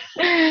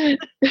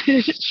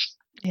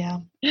 yeah.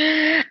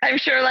 I'm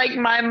sure, like,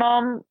 my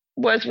mom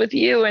was with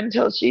you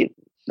until she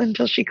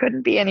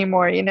couldn't be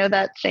anymore.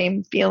 That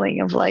same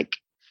feeling of like,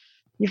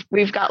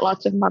 we've got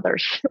lots of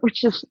mothers,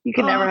 which is, you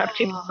can never have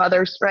too many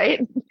mothers,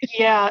 right?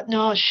 Yeah,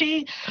 no,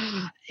 she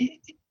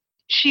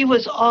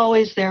was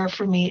always there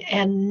for me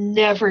and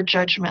never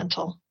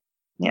judgmental.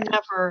 Yeah.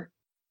 Never,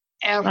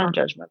 ever.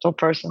 Non-judgmental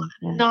person.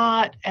 Yeah.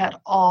 Not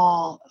at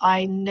all.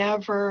 I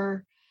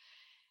never,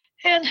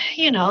 and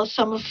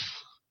some of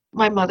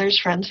my mother's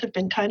friends have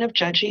been kind of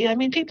judgy. I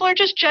mean, people are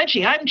just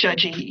judgy. I'm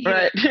judgy.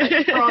 Right.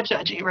 We're all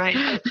judgy, right?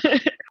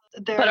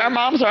 But our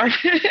moms aren't.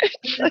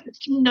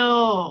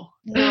 No.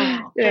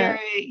 Yeah.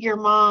 Your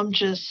mom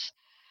just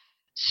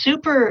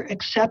super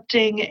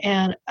accepting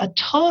and a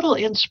total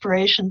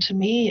inspiration to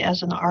me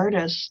as an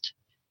artist.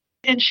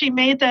 And she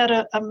made that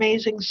an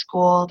amazing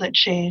school that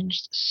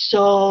changed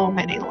so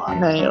many lives.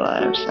 Many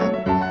lives.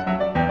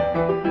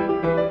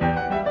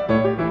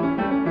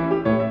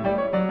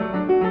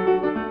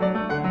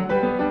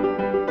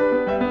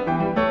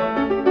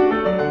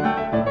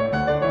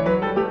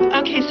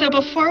 Okay, so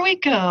before we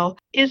go,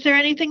 is there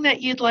anything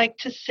that you'd like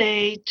to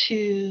say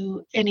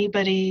to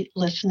anybody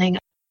listening?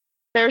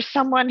 There's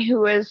someone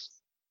who has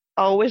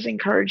always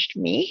encouraged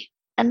me,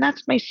 and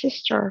that's my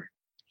sister.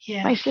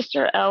 Yeah. My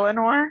sister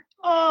Eleanor.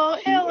 Oh,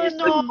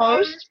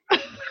 Eleanor.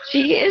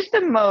 She is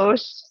the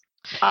most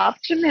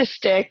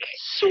optimistic,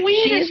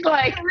 sweetest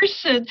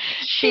person.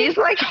 She's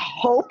like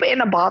hope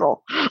in a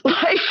bottle.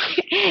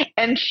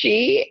 And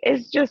she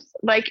is just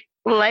like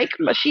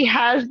she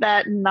has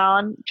that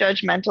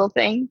non-judgmental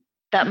thing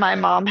that my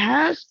mom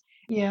has.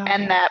 Yeah.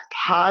 And that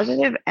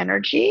positive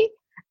energy.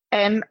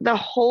 And the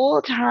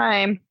whole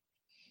time,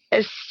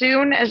 as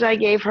soon as I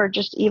gave her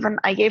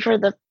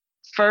the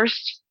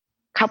first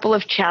couple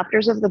of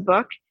chapters of the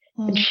book,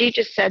 and she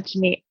just said to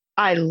me,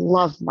 I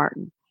love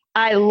Martin.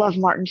 I love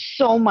Martin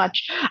so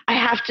much. I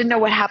have to know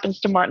what happens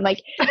to Martin.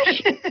 Like,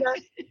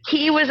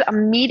 he was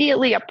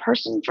immediately a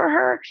person for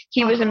her.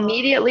 He was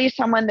immediately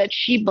someone that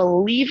she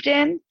believed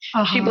in.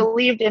 She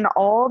believed in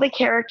all the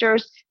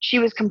characters. She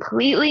was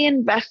completely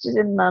invested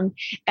in them.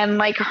 And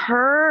like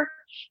her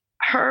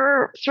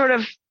sort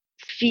of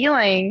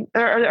feeling,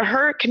 or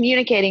her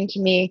communicating to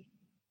me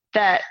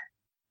that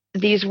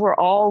these were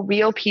all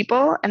real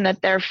people and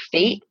that their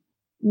fate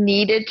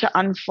needed to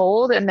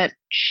unfold and that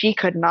she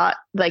could not,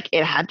 like,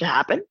 it had to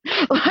happen.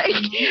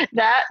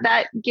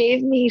 That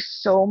gave me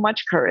so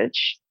much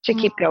courage to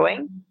keep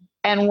going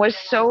and was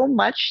so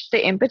much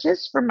the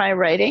impetus for my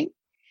writing.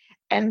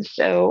 And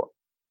so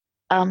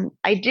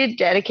I did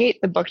dedicate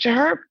the book to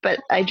her, but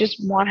I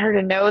just want her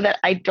to know that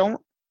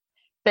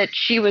that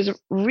she was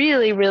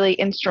really, really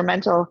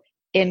instrumental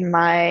in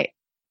my,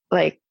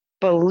 like,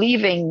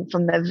 believing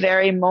from the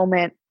very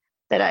moment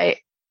that I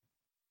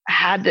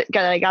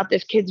got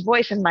this kid's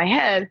voice in my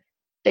head,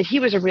 that he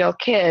was a real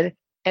kid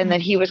and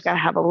that he was going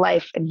to have a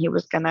life and he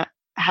was going to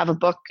have a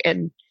book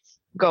and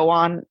go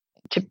on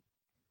to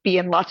be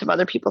in lots of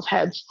other people's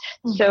heads.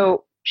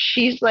 So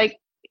she's like,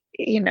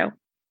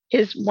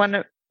 his one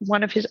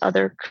of his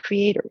other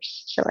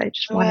creators. So I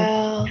just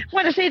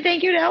want to say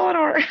thank you to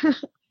Eleanor.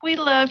 We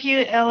love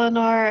you,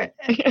 Eleanor.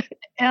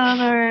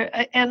 Eleanor,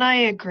 and I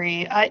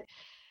agree. I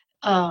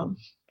have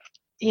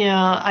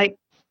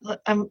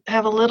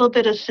a little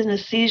bit of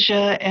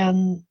synesthesia,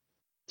 and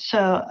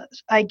so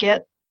I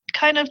get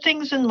kind of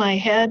things in my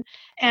head.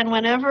 And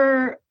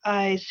whenever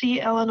I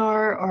see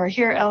Eleanor or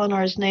hear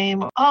Eleanor's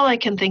name, all I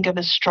can think of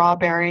is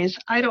strawberries.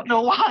 I don't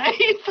know why.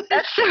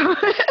 That's so.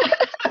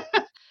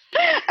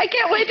 I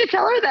can't wait to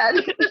tell her that.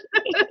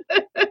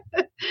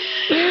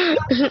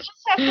 Just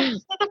have to listen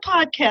to the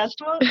podcast.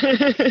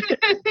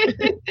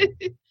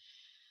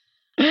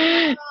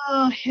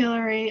 Oh,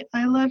 Hillary,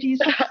 I love you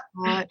so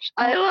much.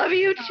 I love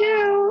you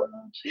too.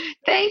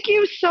 Thank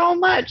you so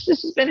much.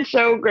 This has been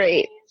so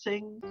great.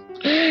 Amazing.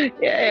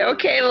 Yeah,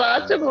 okay,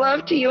 lots of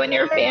love to you and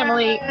your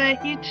family.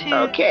 You too.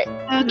 Okay.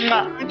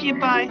 Love you.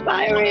 Bye.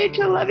 Bye,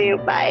 Rachel. Love you.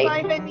 Bye.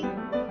 Bye, baby.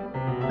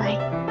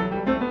 Bye.